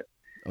softball at it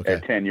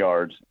at 10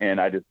 yards.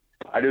 And I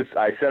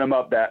set them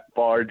up that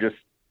far just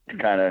to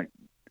kind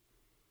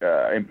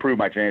of improve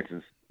my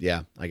chances.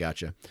 Yeah, I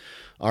gotcha.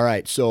 All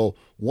right. So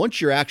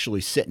once you're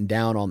actually sitting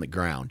down on the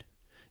ground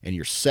and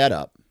you're set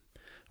up,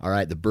 all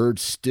right, the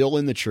bird's still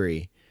in the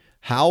tree.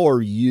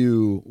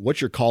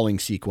 What's your calling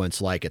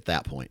sequence like at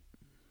that point?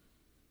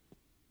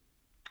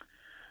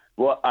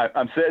 Well,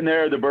 I'm sitting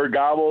there, the bird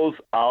gobbles,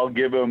 I'll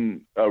give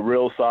him a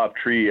real soft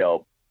tree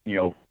yelp,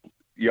 yelp,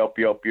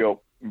 yelp,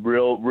 yelp,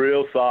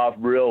 real soft,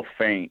 real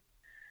faint.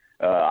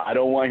 I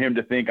don't want him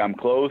to think I'm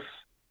close,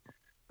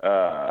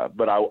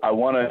 but I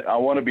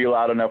want to be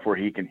loud enough where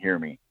he can hear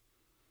me.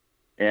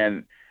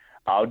 And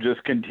I'll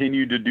just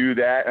continue to do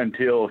that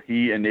until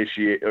he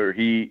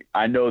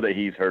I know that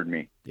he's heard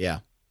me. Yeah.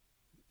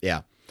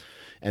 Yeah.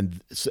 And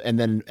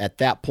then at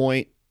that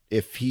point,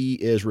 if he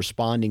is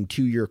responding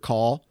to your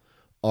call,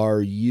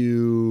 are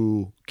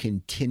you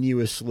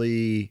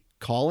continuously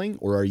calling,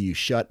 or are you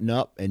shutting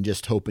up and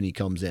just hoping he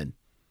comes in?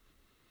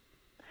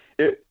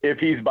 If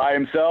he's by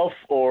himself,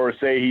 or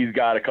say he's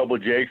got a couple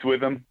of jakes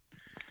with him,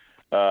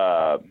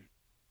 I'll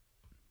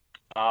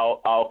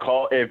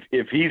call.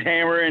 If he's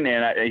hammering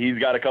and he's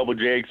got a couple of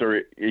jakes,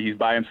 or he's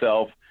by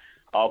himself,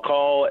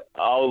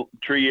 I'll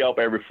tree yelp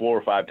every 4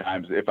 or 5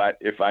 times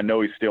if I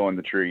know he's still in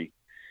the tree.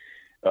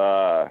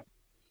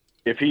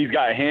 If he's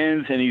got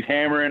hens and he's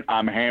hammering,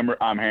 I'm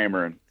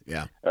hammering.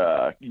 Yeah.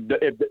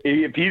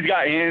 If he's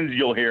got hens,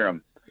 you'll hear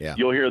him. Yeah.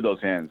 You'll hear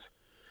those hens.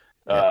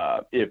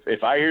 Yeah.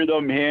 If I hear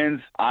them hens,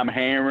 I'm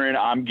hammering.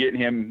 I'm getting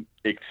him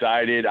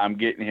excited. I'm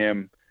getting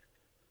him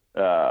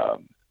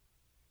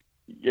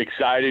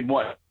excited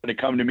wanting to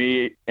come to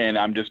me, and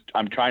I'm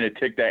trying to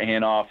tick that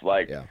hen off.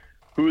 Like, yeah.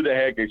 Who the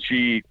heck is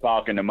she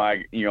talking to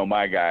my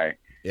guy?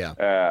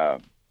 Yeah.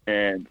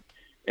 And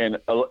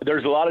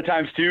there's a lot of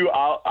times too,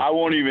 I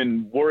won't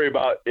even worry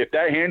about if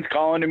that hen's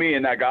calling to me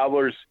and that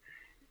gobbler's,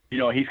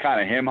 he's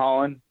kind of hem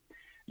hauling,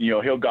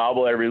 he'll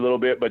gobble every little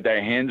bit, but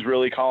that hen's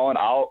really calling.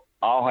 I'll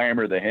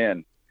hammer the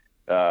hen,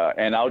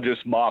 and I'll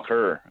just mock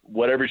her,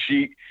 whatever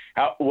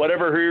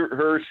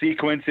her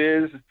sequence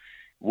is,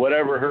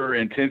 whatever her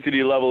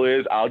intensity level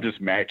is, I'll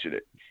just match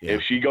it. Yeah.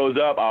 If she goes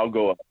up, I'll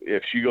go up.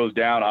 If she goes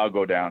down, I'll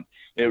go down.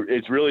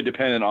 It's really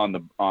dependent on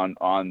the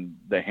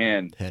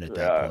hen at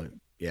that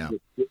point. Yeah.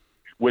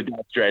 With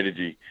that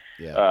strategy.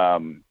 Yeah.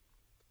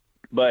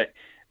 But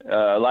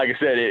like I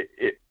said,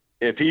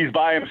 if he's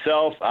by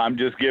himself, I'm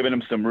just giving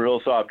him some real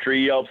soft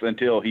tree yelps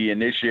until he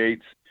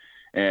initiates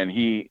and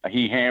he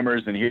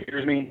hammers and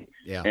hears me.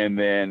 Yeah. And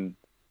then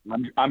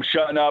I'm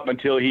shutting up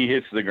until he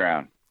hits the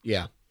ground.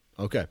 Yeah.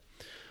 Okay.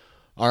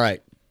 All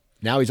right.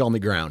 Now he's on the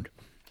ground.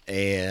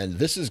 And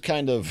this is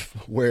kind of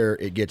where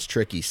it gets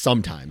tricky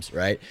sometimes,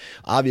 right?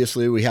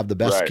 Obviously, we have the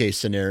best case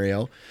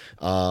scenario.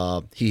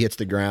 He hits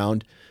the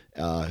ground.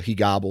 He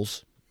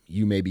gobbles.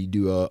 You maybe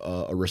do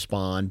a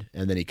respond,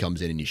 and then he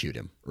comes in and you shoot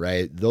him,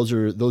 right? Those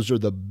are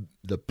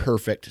the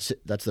perfect.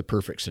 That's the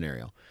perfect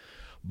scenario.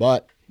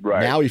 But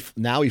now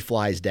he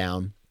flies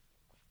down,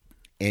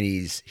 and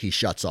he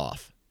shuts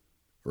off,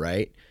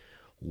 right?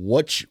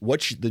 What's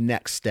the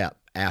next step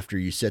after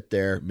you sit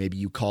there? Maybe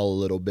you call a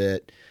little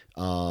bit.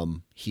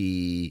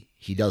 He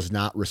does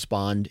not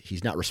respond.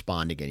 He's not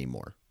responding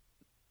anymore.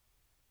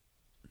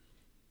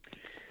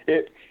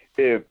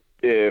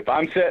 If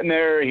I'm sitting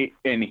there I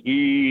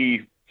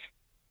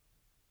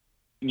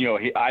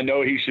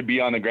know he should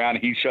be on the ground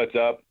and he shuts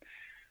up,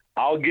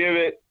 I'll give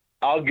it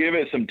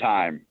some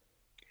time.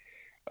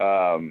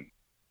 'Cause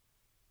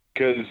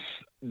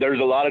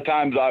there's a lot of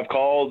times I've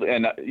called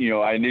and,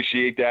 I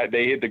initiate that,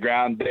 they hit the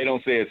ground. They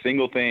don't say a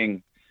single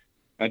thing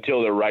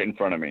until they're right in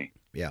front of me.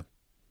 Yeah.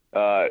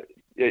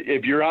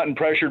 If you're hunting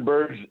pressured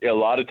birds, a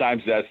lot of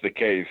times that's the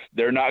case.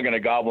 They're not going to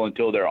gobble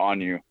until they're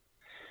on you.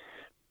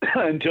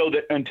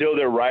 until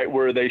they're right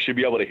where they should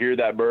be able to hear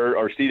that bird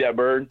or see that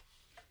bird.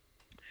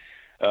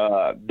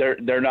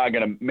 They're not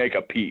going to make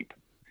a peep.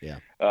 Yeah.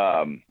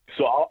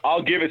 So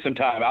I'll give it some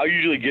time. I'll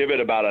usually give it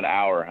about an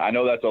hour. I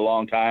know that's a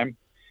long time,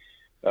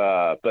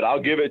 but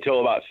I'll give it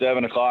till about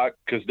 7 o'clock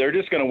because they're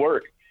just going to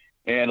work.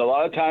 And a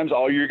lot of times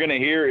all you're going to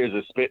hear is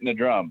a spit in the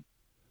drum.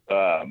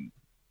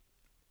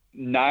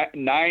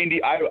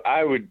 90,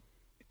 I would,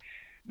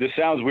 this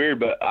sounds weird,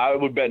 but I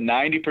would bet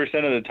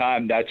 90% of the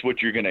time that's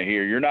what you're going to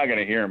hear. You're not going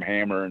to hear him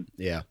hammering.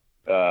 Yeah.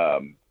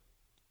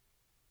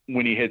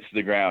 When he hits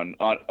the ground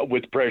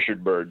with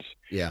pressured birds.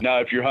 Yeah. Now,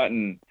 if you're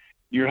hunting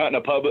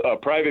a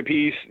private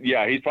piece,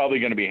 yeah, he's probably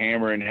going to be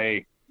hammering.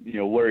 Hey,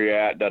 where you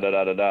at? Da da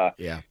da da da.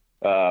 Yeah.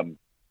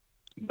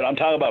 But I'm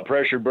talking about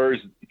pressured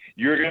birds.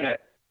 You're gonna,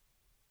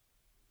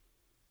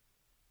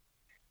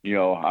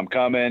 I'm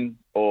coming,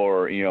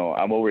 or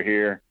I'm over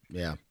here.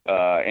 Yeah.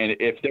 And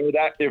if they're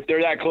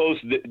that close,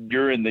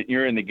 you're in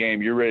the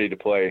game. You're ready to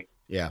play.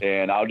 Yeah.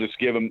 And I'll just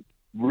give them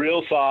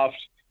real soft.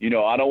 I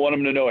don't want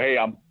them to know, hey,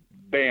 I'm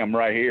bam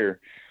right here,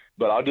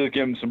 but I'll just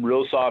give him some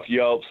real soft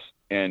yelps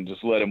and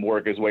just let him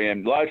work his way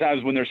in. A lot of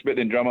times when they're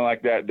spitting and drumming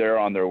like that, they're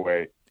on their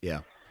way.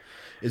 Yeah.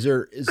 Is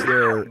there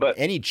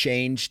any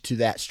change to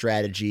that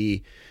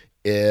strategy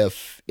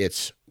if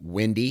it's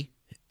windy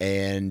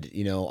and,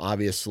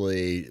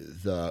 obviously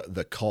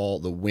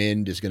the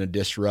wind is going to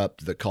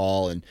disrupt the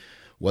call, and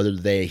whether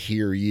they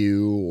hear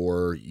you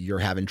or you're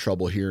having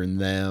trouble hearing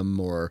them,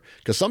 or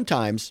because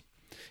sometimes,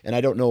 and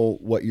I don't know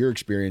what your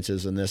experience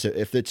is in this,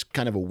 if it's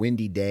kind of a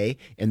windy day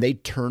and they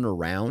turn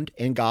around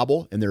and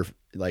gobble and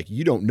like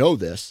you don't know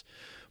this,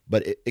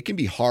 but it can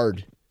be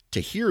hard to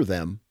hear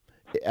them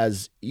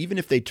as even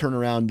if they turn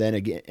around then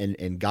again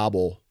and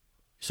gobble.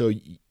 So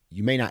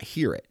you may not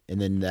hear it. And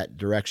then that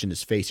direction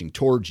is facing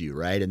towards you.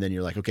 Right. And then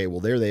you're like, okay, well,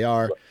 there they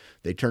are.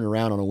 They turn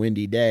around on a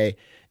windy day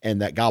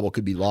and that gobble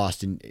could be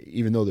lost. And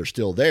even though they're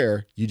still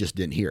there, you just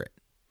didn't hear it.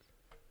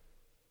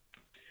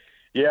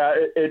 Yeah.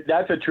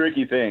 That's a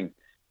tricky thing.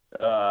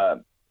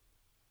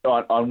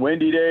 On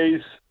windy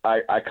days,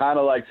 I kind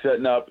of like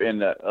setting up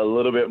in a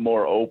little bit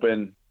more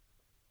open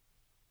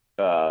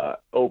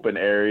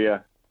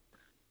area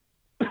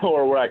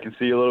or where I can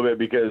see a little bit,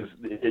 because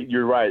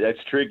you're right. That's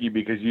tricky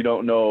because you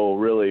don't know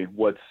really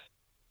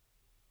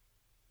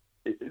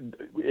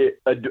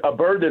a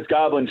bird that's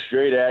gobbling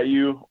straight at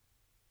you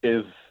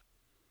is,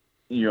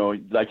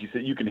 like you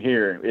said, you can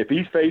hear him. If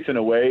he's facing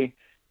away,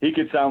 he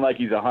could sound like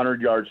he's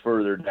 100 yards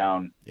further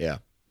down. Yeah.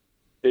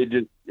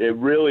 It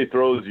really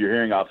throws your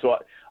hearing off. So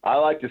I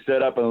like to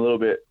set up in a little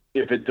bit.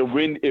 If it's a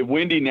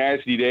windy,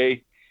 nasty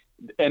day,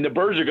 and the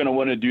birds are going to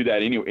want to do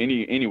that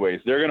anyways.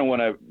 They're going to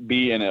want to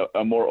be in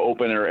a more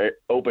open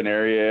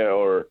area,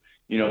 or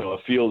a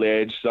field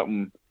edge,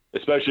 something.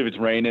 Especially if it's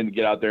raining,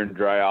 get out there and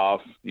dry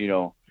off.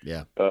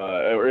 Yeah.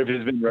 Or if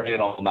it's been raining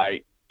all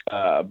night.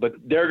 But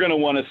they're going to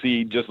want to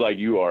see just like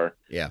you are.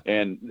 Yeah.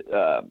 And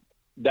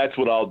that's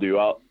what I'll do.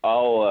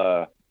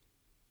 I'll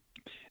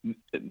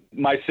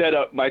my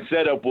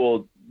setup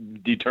will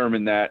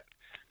determine that,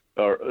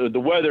 or the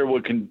weather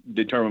can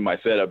determine my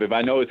setup. If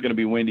I know it's going to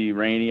be windy,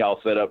 rainy,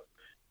 I'll set up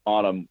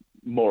on them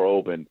more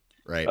open.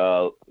 Right.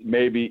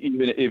 Maybe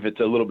even if it's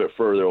a little bit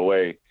further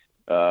away.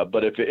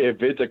 But if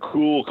it's a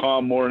cool,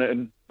 calm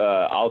morning,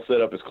 I'll set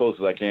up as close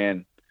as I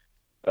can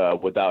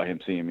without him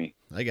seeing me.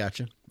 I got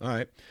you. All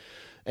right.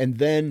 And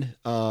then,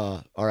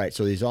 all right,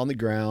 so he's on the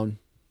ground.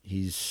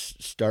 He's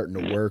starting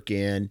to work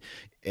in.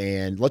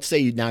 And let's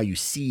say now you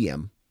see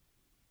him,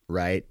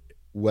 right?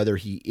 Whether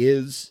he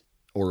is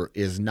or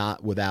is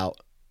not without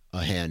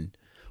a hen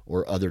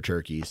or other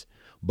turkeys,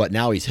 but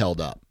now he's held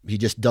up. He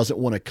just doesn't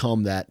want to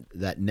come that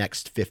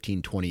next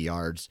 15, 20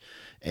 yards,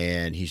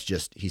 and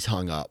he's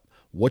hung up.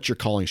 What's your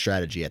calling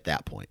strategy at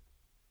that point?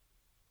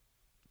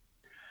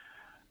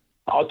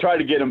 I'll try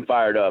to get him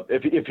fired up.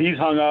 If he's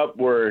hung up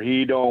where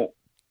he don't,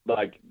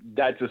 like,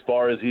 that's as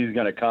far as he's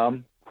going to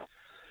come,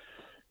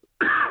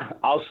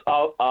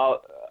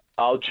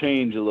 I'll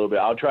change a little bit.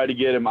 I'll try to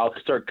get him. I'll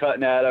start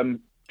cutting at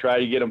him, try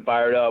to get him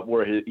fired up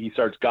where he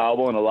starts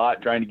gobbling a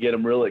lot, trying to get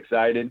him real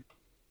excited.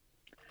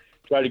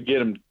 Try to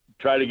get him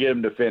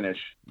to finish.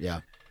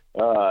 Yeah.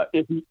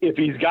 If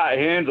he's got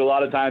hands, a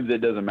lot of times it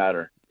doesn't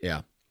matter.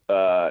 Yeah.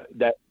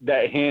 That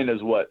hand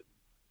is what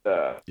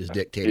is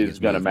dictating is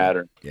going to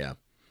matter. Yeah.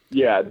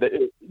 Yeah.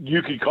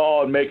 You could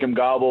call and make him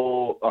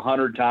gobble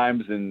 100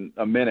 times in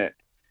a minute,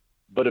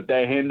 but if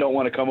that hen don't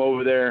want to come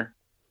over there,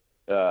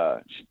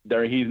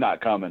 he's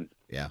not coming.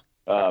 Yeah.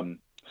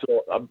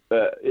 So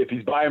if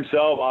he's by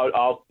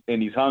himself,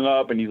 and he's hung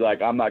up and he's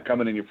like, I'm not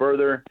coming any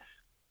further,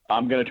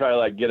 I'm going to try to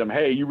like get him.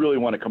 Hey, you really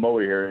want to come over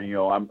here?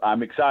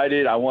 I'm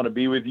excited. I want to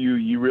be with you.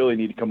 You really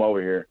need to come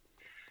over here.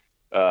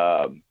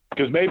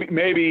 Because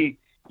maybe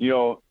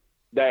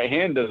that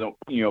hen doesn't,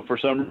 for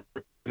some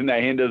reason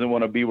that hen doesn't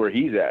want to be where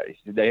he's at.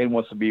 That hen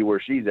wants to be where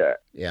she's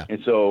at. Yeah.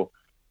 And so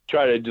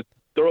try to just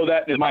throw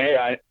that in my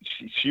head.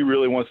 She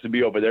really wants to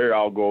be over there.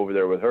 I'll go over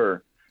there with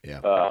her.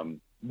 Yeah.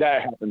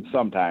 That happens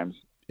sometimes.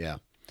 Yeah.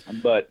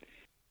 But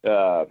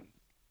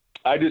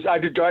I just try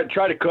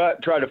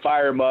to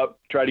fire him up,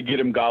 try to get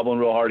him gobbling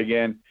real hard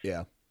again.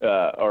 Yeah.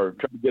 Or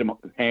try to get him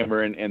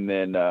hammering, and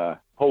then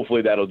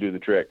hopefully that'll do the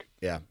trick.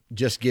 Yeah.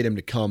 Just get him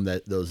to come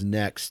that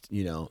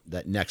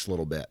next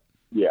little bit.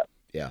 Yeah.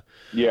 Yeah.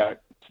 Yeah.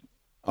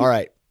 All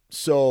right.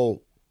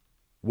 So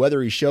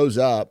whether he shows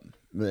up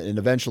and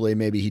eventually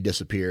maybe he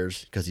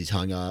disappears because he's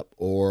hung up,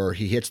 or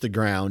he hits the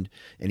ground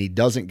and he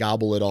doesn't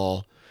gobble at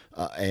all,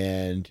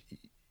 and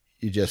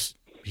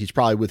he's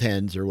probably with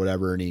hens or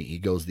whatever, and he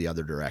goes the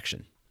other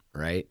direction,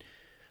 right?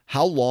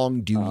 How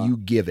long do you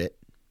give it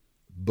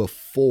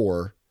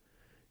before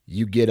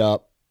you get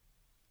up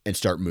and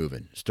start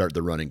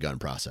the run and gun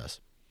process?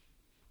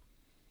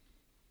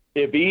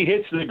 If he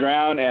hits the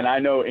ground and I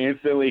know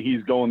instantly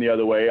he's going the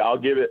other way, I'll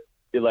give it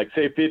like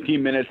say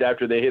 15 minutes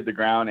after they hit the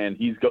ground and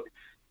he's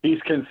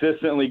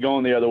consistently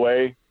going the other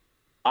way.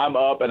 I'm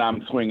up and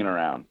I'm swinging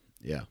around.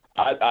 Yeah.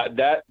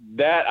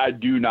 I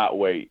do not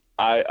wait.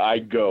 I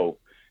go,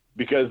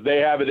 because they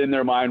have it in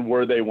their mind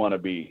where they want to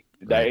be.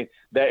 Right.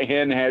 That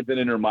hen has it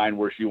in her mind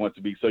where she wants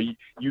to be. So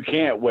you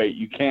can't wait.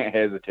 You can't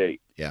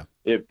hesitate. Yeah.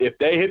 If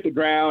they hit the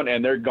ground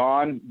and they're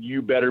gone,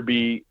 you better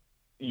be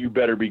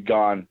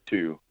gone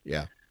too.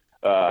 Yeah.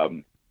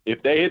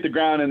 If they hit the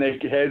ground and they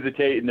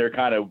hesitate and they're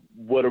kind of,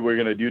 what are we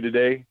going to do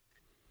today?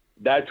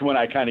 That's when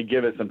I kind of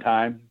give it some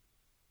time.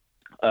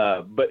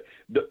 But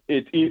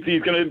it's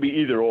going to be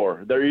either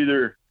or. They're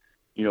either,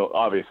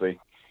 obviously,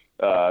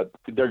 they're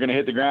going to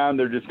hit the ground.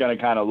 They're just going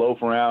to kind of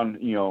loaf around,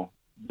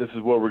 this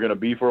is where we're going to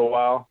be for a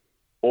while,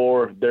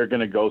 or they're going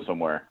to go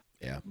somewhere.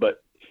 Yeah.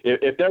 But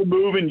if they're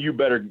moving, you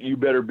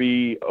better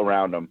be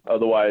around them.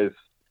 Otherwise,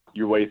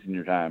 you're wasting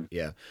your time.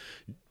 Yeah.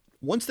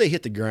 Once they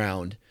hit the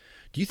ground,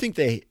 do you think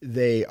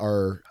they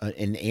are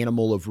an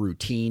animal of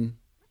routine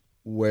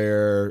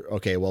where,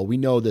 okay, well, we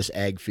know this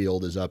ag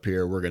field is up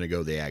here, we're going to go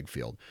to the ag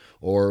field,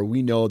 or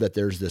we know that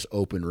there's this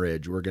open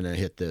ridge, we're going to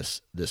hit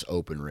this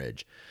open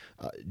ridge.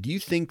 Do you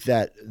think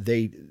that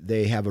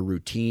they have a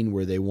routine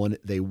where they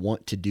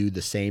want to do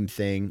the same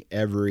thing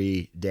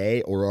every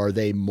day, or are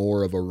they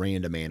more of a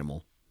random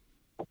animal?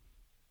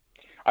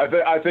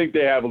 I think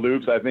they have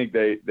loops. I think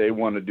they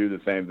want to do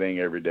the same thing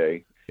every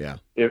day. Yeah.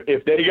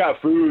 If they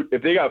got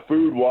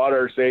food,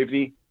 water,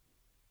 safety,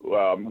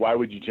 why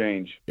would you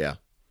change? Yeah.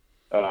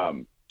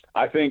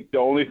 I think the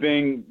only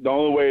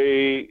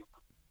way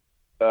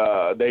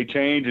they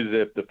change is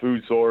if the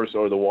food source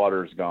or the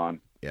water is gone.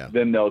 Yeah.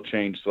 Then they'll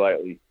change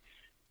slightly.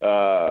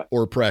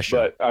 Or pressure.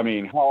 But I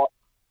mean,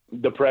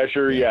 the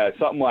pressure, yeah,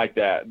 something like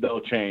that.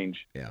 They'll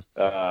change. Yeah.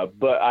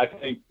 But I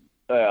think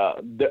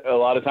a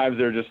lot of times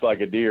they're just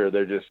like a deer.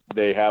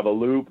 They have a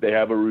loop, they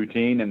have a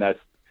routine, and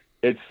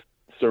it's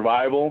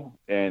survival,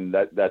 and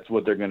that's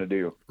what they're going to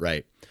do.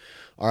 Right.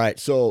 All right.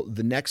 So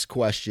the next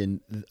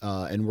question,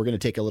 and we're going to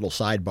take a little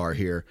sidebar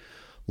here.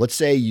 Let's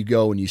say you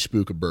go and you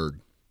spook a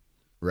bird,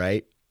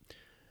 right?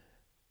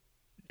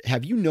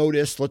 Have you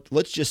noticed,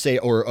 let's just say,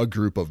 or a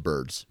group of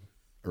birds,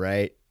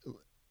 right?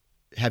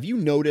 Have you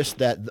noticed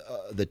that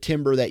the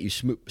timber that you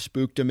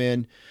spooked them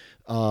in,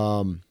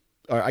 or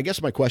I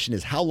guess my question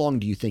is, how long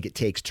do you think it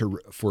takes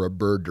for a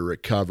bird to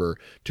recover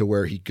to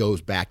where he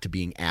goes back to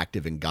being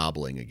active and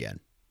gobbling again?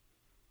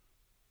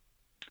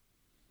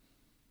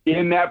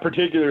 In that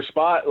particular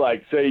spot,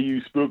 like say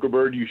you spook a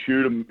bird, you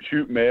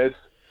shoot miss,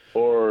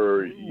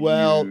 or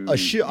a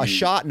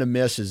shot and a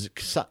miss is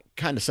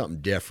kind of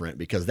something different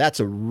because that's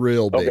a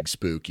real big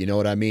spook. You know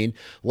what I mean?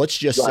 Let's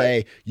just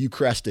say you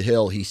crest a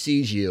hill, he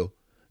sees you,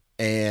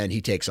 and he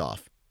takes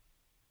off.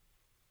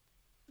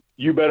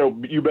 You better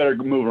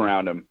move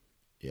around him.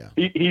 Yeah,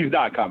 he's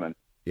not coming.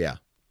 Yeah,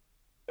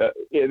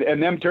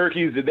 and them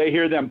turkeys, did they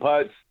hear them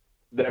putts?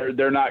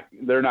 They're not.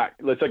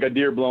 It's like a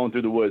deer blowing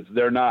through the woods.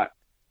 They're not.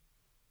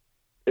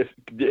 If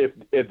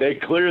they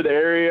clear the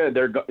area,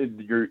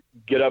 you're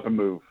get up and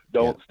move.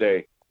 Don't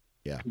stay.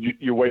 Yeah,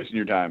 you're wasting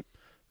your time.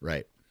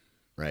 Right.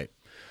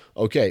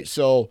 Okay,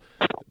 so,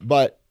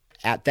 but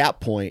at that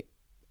point,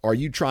 are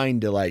you trying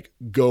to like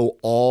go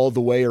all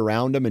the way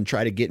around them and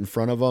try to get in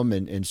front of them,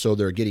 and so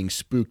they're getting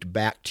spooked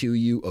back to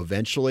you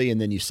eventually, and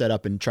then you set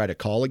up and try to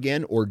call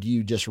again, or do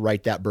you just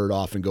write that bird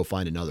off and go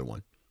find another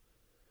one?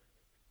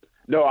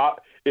 No,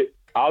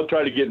 I'll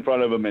try to get in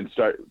front of them and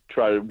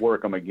try to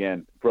work them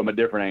again from a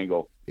different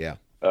angle. Yeah.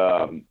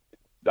 I'm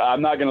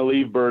not going to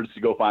leave birds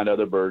to go find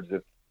other birds.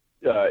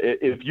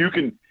 If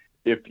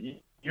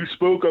you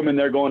spook them and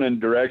they're going in a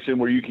direction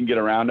where you can get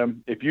around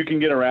them, if you can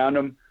get around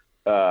them,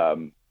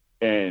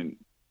 and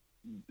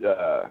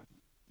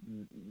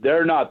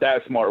they're not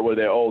that smart where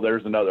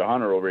there's another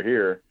hunter over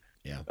here.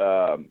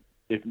 Yeah.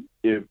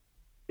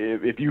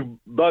 If you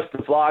bust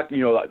the flock,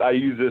 I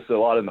use this a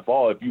lot in the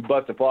fall. If you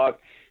bust the flock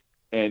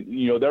and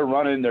they're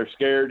running, they're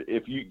scared.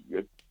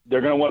 They're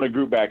going to want to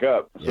group back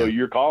up. So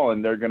you're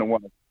calling, they're going to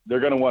want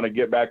to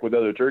get back with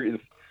other turkeys.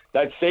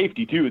 That's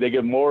safety too. They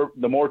get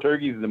the more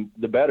turkeys,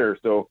 the better.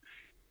 So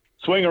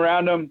swing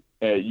around them.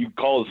 You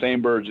call the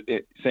same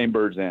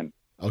birds in.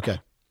 Okay.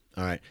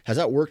 All right. Has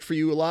that worked for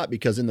you a lot?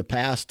 Because in the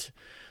past,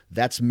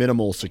 that's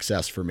minimal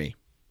success for me.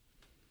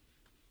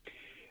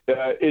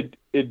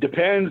 It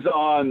depends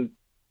on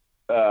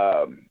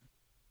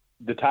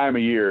the time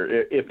of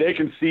year. If they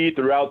can see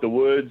throughout the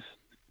woods,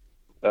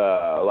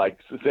 like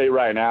say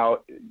right now,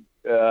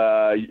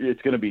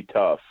 it's going to be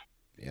tough.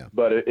 Yeah.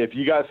 But if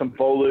you got some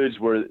foliage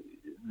where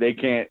they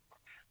can't,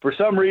 for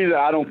some reason,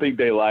 I don't think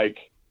they like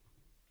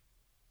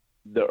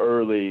the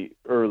early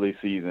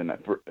season.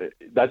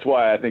 That's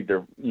why I think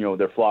they're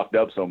flocked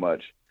up so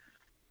much.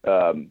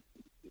 I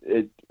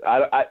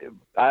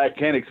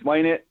can't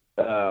explain it.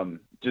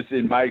 Just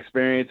in my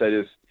experience,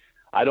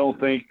 I don't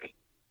think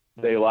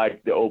they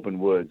like the open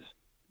woods.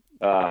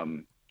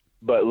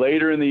 But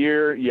later in the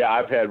year,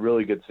 I've had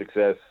really good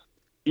success.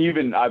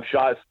 Even I've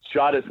shot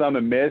at some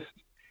and missed,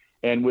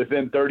 and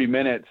within 30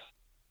 minutes,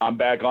 I'm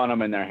back on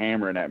them and they're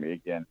hammering at me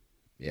again.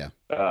 Yeah.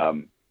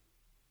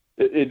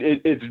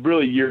 It's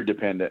really year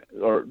dependent,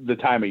 or the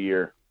time of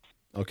year.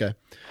 Okay.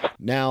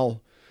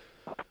 Now,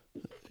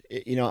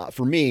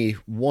 for me,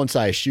 once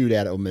I shoot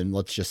at them and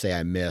let's just say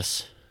I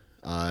miss,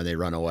 and they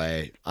run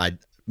away,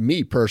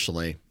 me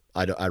personally,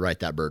 I write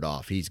that bird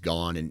off. He's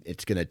gone, and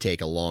it's going to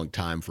take a long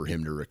time for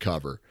him to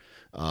recover.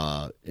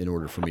 In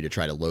order for me to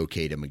try to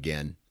locate him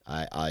again,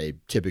 I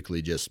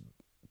typically just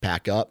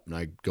pack up and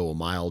I go a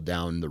mile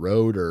down the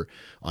road or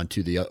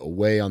onto the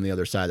way on the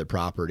other side of the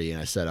property,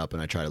 and I set up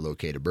and I try to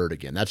locate a bird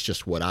again. That's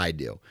just what I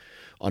do.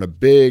 On a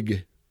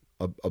big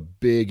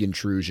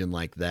intrusion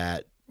like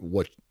that,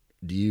 what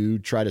do you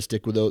try to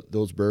stick with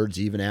those birds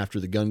even after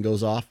the gun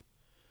goes off?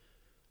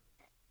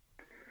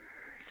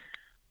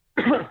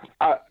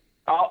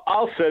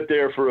 I'll sit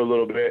there for a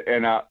little bit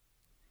and I'll,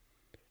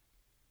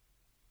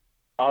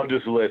 I'll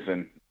just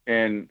listen.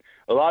 And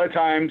a lot of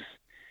times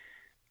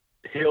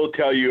he'll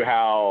tell you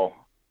how,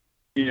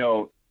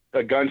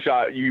 a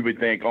gunshot, you would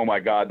think, oh my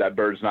God, that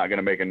bird's not going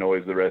to make a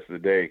noise the rest of the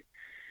day.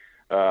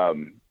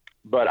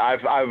 But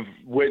I've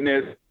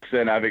witnessed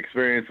and I've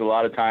experienced a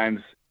lot of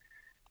times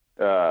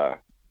that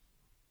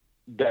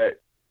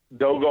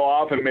they'll go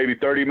off, and maybe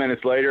 30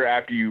 minutes later,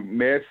 after you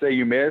miss,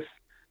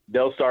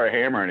 they'll start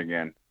hammering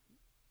again.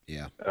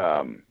 Yeah.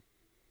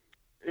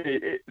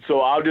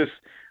 So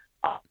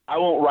I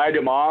won't write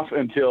them off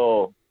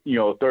until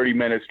 30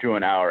 minutes to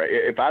an hour.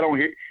 If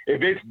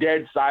it's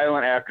dead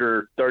silent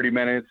after 30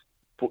 minutes,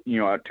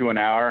 to an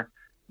hour,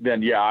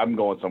 then yeah, I'm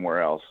going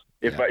somewhere else.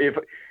 If I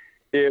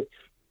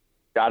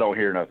don't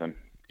hear nothing.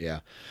 Yeah.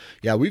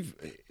 Yeah.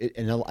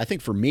 And I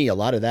think for me, a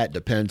lot of that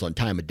depends on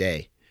time of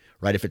day,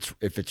 right? If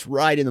it's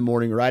right in the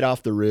morning, right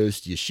off the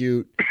roost, you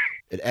shoot,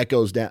 it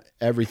echoes down,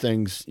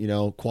 everything's,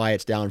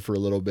 quiets down for a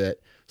little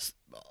bit.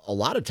 A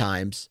lot of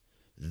times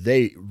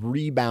they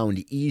rebound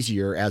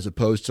easier, as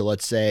opposed to,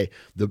 let's say,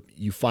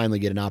 you finally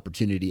get an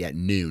opportunity at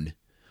noon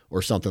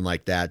or something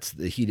like that. It's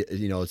the heat,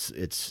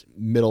 it's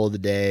middle of the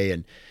day.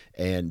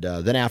 And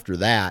then after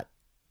that,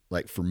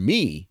 like for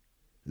me,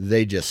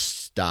 they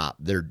just stop.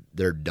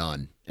 They're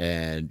done.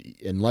 And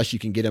unless you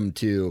can get them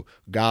to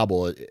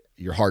gobble,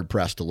 you're hard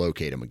pressed to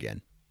locate them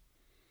again.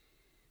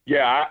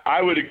 Yeah,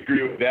 I would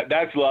agree with that.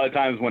 That's a lot of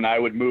times when I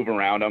would move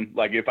around them.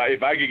 Like if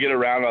I could get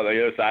around on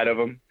the other side of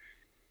them,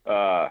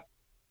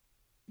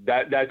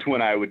 that's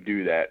when I would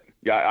do that.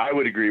 Yeah, I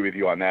would agree with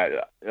you on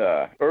that.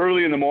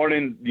 Early in the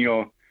morning,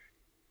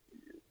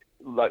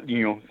 like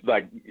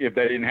if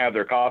they didn't have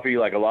their coffee,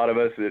 like a lot of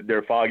us,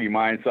 their foggy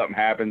mind, something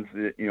happens,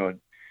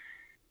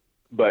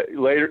 but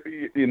later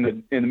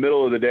in the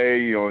middle of the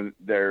day,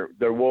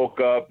 they're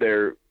woke up,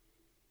 they're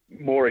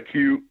more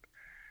acute,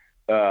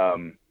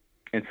 and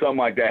something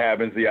like that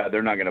happens. Yeah,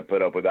 they're not going to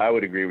put up with it. I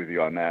would agree with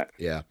you on that.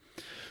 Yeah.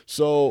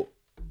 So,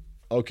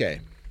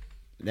 okay.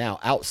 Now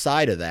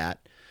outside of that,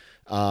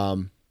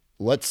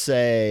 let's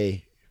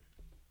say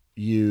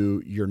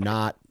you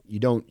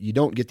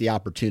don't get the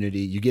opportunity.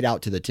 You get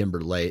out to the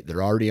timber late.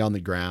 They're already on the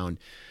ground.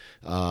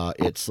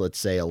 It's, let's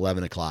say,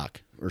 11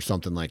 o'clock or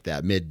something like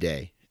that,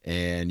 midday.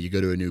 And you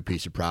go to a new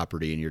piece of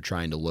property and you're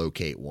trying to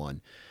locate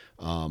one.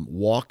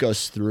 Walk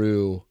us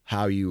through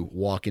how you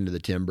walk into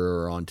the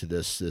timber or onto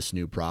this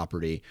new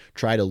property,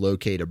 try to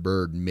locate a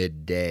bird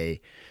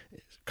midday,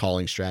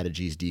 calling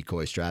strategies,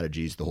 decoy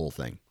strategies, the whole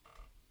thing.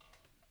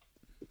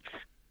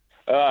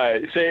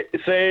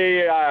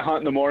 Say I hunt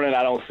in the morning,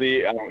 I don't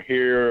see, I don't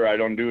hear, I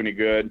don't do any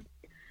good.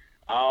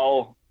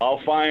 I'll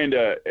find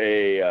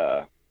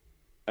a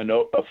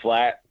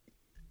flat.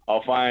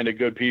 I'll find a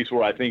good piece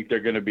where I think they're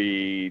going to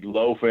be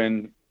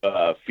loafing,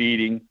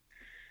 feeding.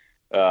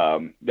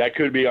 That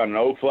could be on an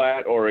oak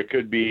flat, or it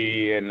could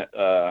be in,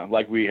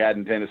 like we had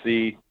in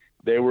Tennessee.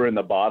 They were in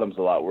the bottoms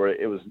a lot, where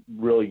it was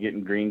really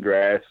getting green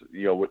grass.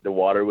 The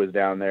water was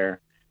down there.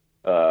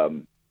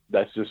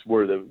 That's just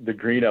where the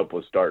green up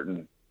was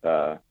starting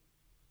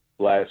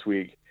last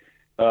week.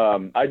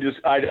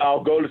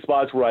 I'll go to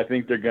spots where I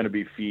think they're going to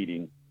be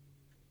feeding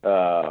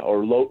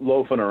or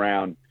loafing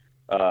around.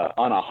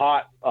 On a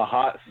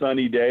hot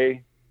sunny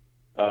day,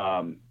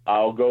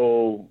 I'll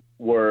go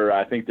where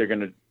I think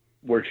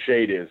where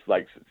shade is,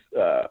 like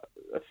a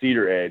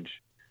cedar edge.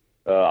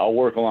 I'll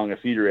work along a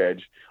cedar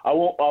edge. I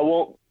won't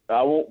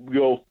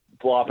go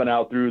flopping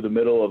out through the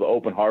middle of the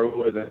open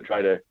hardwood and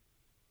try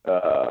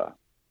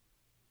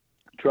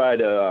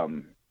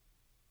to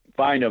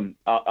find them.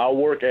 I'll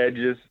work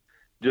edges,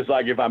 just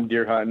like if I'm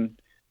deer hunting.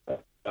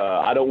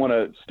 I don't want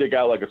to stick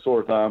out like a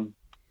sore thumb.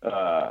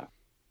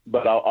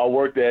 But I'll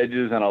work the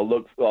edges and I'll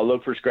look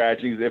for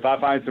scratchings. If I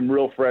find some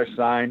real fresh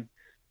sign,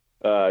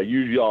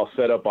 usually I'll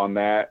set up on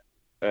that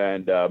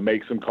and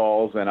make some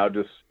calls, and I'll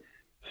just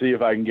see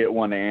if I can get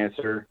one to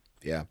answer.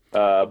 Yeah.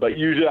 But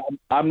usually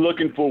I'm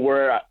looking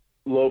for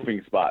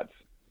loafing spots.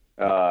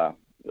 A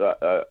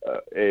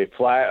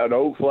flat, an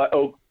oak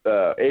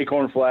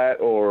acorn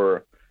flat,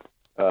 or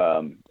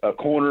a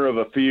corner of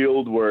a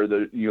field where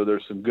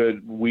there's some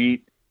good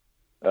wheat.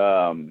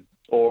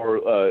 Or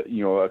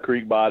a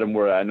creek bottom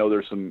where I know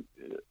there's some,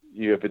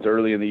 if it's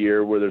early in the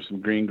year, where there's some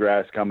green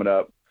grass coming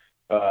up.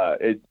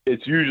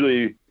 It's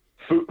usually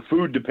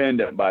food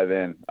dependent by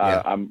then.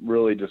 Yeah. I'm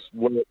really just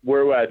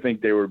where I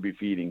think they would be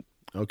feeding.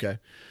 Okay.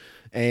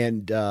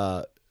 And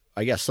I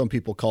guess some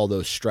people call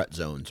those strut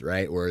zones,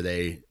 right? Where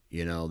they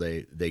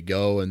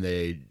go and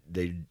they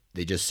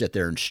just sit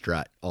there and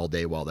strut all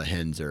day while the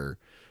hens are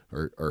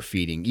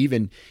feeding.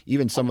 Even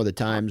some of the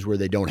times where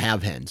they don't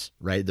have hens,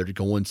 right? They're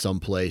going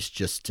someplace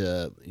just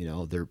to,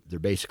 they're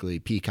basically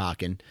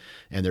peacocking,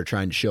 and they're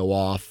trying to show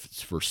off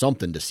for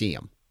something to see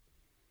them.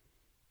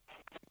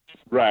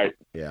 Right.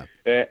 Yeah.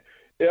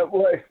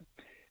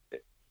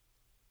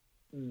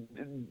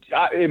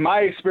 In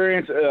my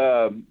experience,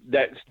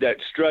 that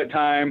strut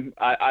time,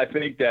 I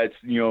think that's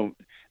 9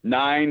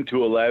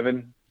 to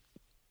 11,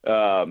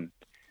 and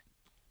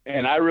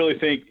I really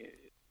think.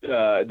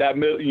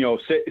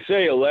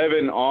 Say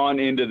 11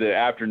 on into the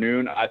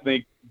afternoon, I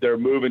think they're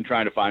moving,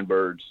 trying to find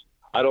birds.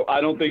 I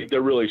don't think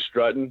they're really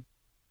strutting.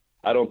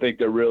 I don't think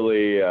they're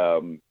really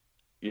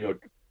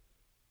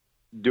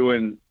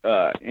doing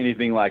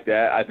anything like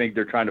that. I think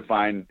they're trying to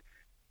find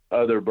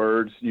other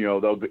birds.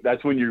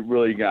 That's when you're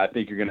really I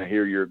think you're going to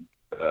hear your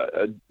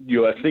a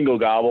single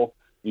gobble.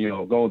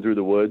 Going through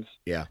the woods.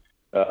 Yeah.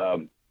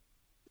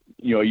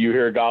 You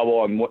hear a gobble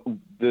on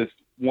this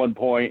one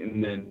point,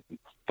 and then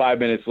 5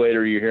 minutes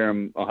later you hear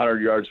him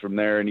 100 yards from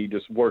there, and he's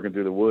just working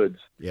through the woods.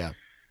 Yeah.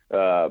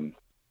 That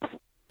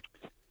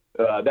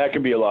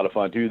can be a lot of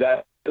fun too.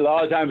 That a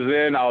lot of times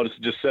then I'll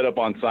just set up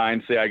on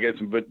signs, say I get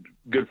some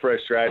good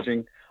fresh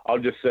scratching. I'll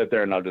just sit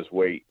there and I'll just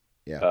wait.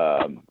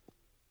 Yeah.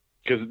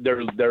 Because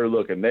they're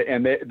looking,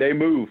 they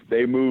move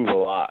a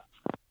lot.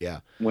 Yeah.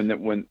 When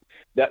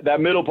that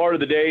middle part of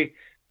the day,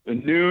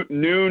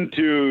 noon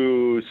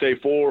to say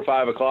 4 or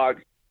 5 o'clock,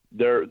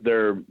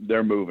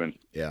 they're moving.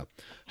 Yeah.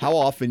 How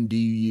often do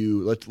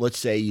you let's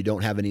say you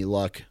don't have any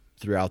luck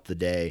throughout the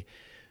day?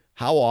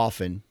 How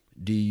often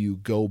do you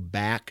go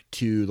back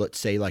to, let's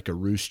say, like a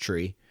roost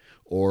tree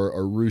or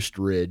a roost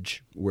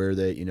ridge where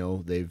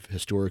they've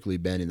historically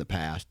been in the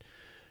past?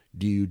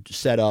 Do you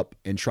set up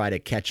and try to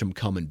catch them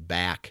coming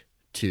back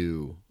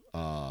to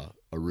a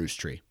roost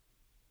tree?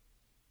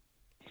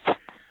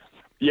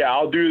 Yeah,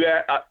 I'll do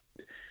that.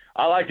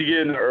 I like to get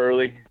in there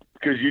early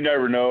because you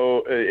never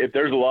know if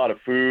there's a lot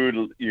of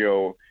food.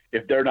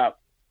 If they're not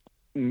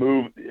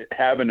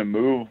having to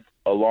move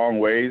a long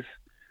ways,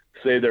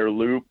 say their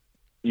loop.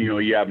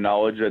 You have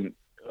knowledge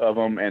of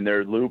them, and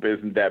their loop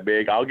isn't that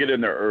big. I'll get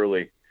in there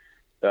early,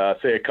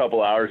 say a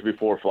couple hours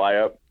before fly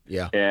up.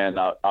 Yeah, and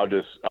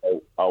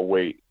I'll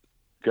wait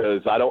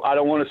because I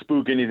don't want to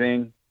spook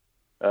anything.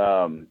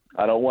 I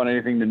don't want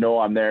anything to know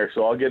I'm there,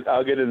 so I'll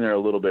get in there a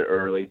little bit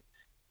early.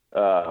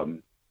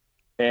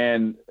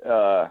 And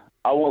I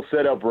won't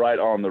set up right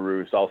on the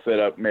roost. I'll set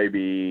up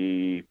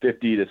maybe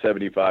 50 to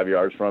 75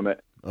 yards from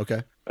it.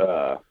 Okay.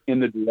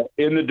 In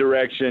the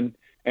direction,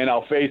 and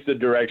I'll face the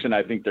direction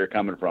I think they're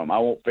coming from. I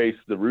won't face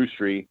the roost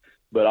tree,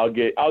 but I'll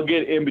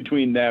get in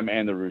between them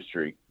and the roost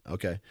tree.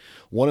 Okay.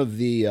 One of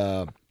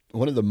the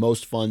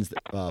most fun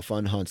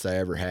hunts I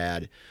ever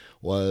had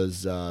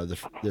was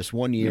this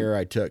one year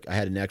I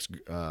had an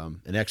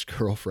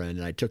ex-girlfriend,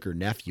 and I took her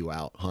nephew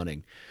out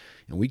hunting,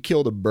 and we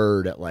killed a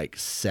bird at like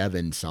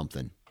 7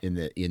 something in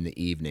the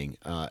evening,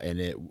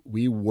 and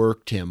we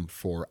worked him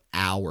for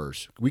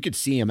hours. We could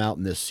see him out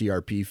in this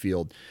CRP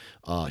field,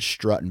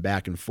 strutting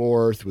back and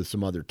forth with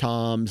some other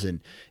toms,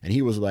 and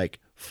he was like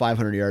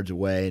 500 yards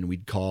away, and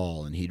we'd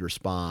call and he'd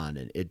respond,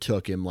 and it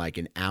took him like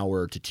an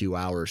hour to 2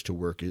 hours to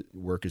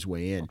work his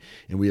way in,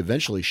 and we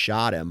eventually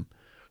shot him,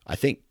 I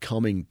think,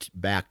 coming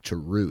back to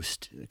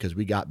roost, because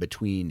we got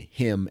between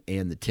him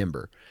and the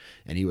timber,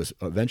 and he was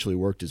eventually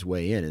worked his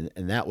way in,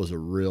 and that was a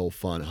real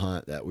fun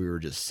hunt that we were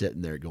just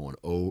sitting there going,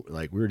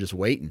 like we were just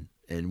waiting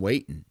and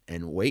waiting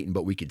and waiting,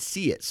 but we could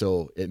see it,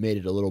 so it made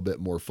it a little bit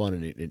more fun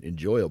and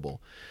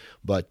enjoyable.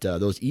 But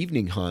those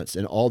evening hunts,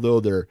 and although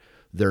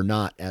they're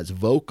not as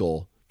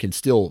vocal, can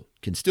still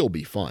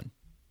be fun.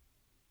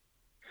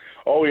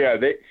 Oh yeah,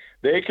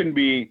 they can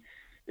be.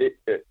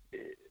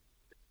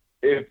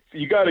 If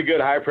you got a good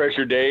high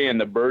pressure day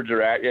and the birds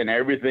are and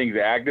everything's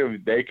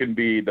active, they can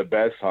be the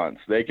best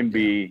hunts. They can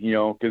be,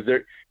 because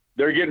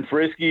they're getting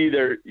frisky.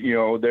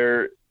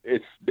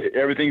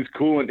 Everything's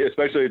cooling,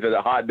 especially if it's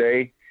a hot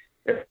day.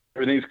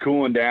 Everything's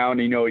cooling down.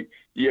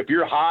 If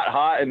you're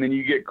hot, and then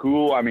you get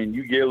cool,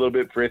 you get a little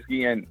bit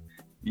frisky, and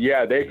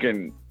yeah, it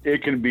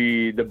can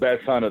be the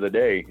best hunt of the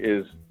day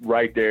is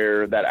right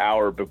there that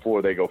hour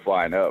before they go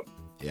flying up.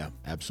 Yeah,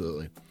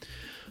 absolutely.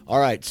 All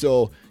right,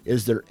 so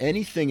is there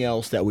anything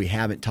else that we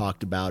haven't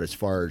talked about as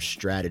far as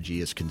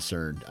strategy is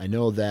concerned? I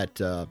know that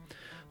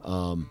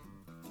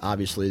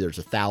obviously there's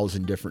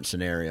 1,000 different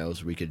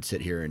scenarios we could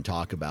sit here and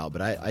talk about,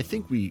 but I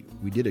think we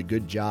did a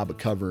good job of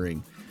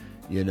covering,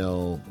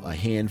 a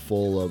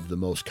handful of the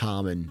most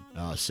common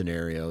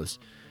scenarios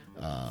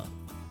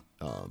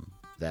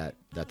that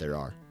there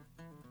are.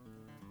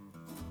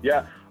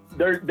 Yeah,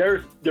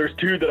 there's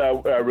 2 that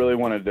I really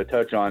wanted to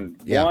touch on.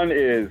 Yeah. One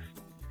is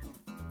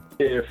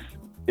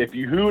if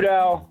you hoot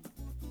owl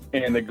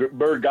and the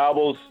bird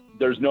gobbles,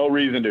 there's no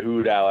reason to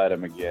hoot owl at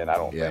him again, I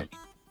don't think.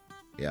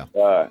 Yeah.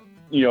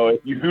 If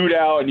you hoot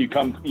owl and you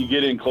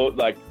get in close,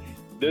 like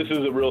this is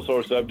a real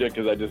sore subject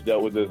because I just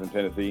dealt with this in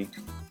Tennessee.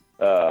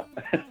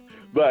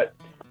 But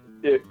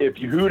if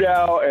you hoot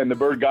owl and the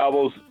bird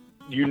gobbles,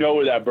 you know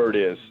where that bird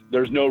is.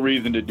 There's no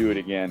reason to do it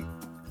again.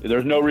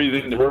 There's no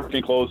reason to work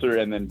in closer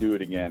and then do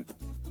it again.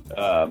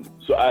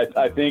 So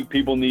I think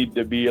people need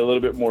to be a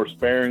little bit more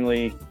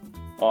sparingly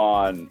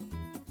on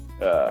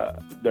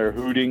their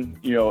hooting.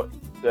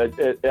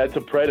 That's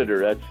a predator.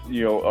 That's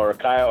or a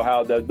coyote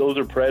hound. Those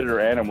are predator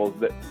animals.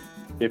 That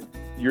if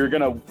you're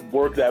gonna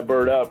work that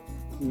bird up,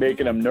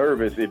 making them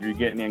nervous if you're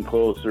getting in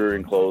closer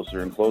and closer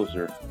and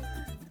closer.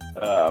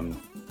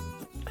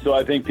 So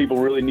I think people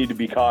really need to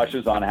be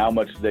cautious on how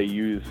much they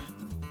use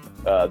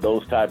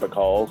those type of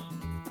calls.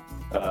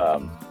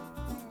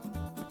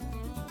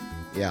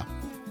 Yeah.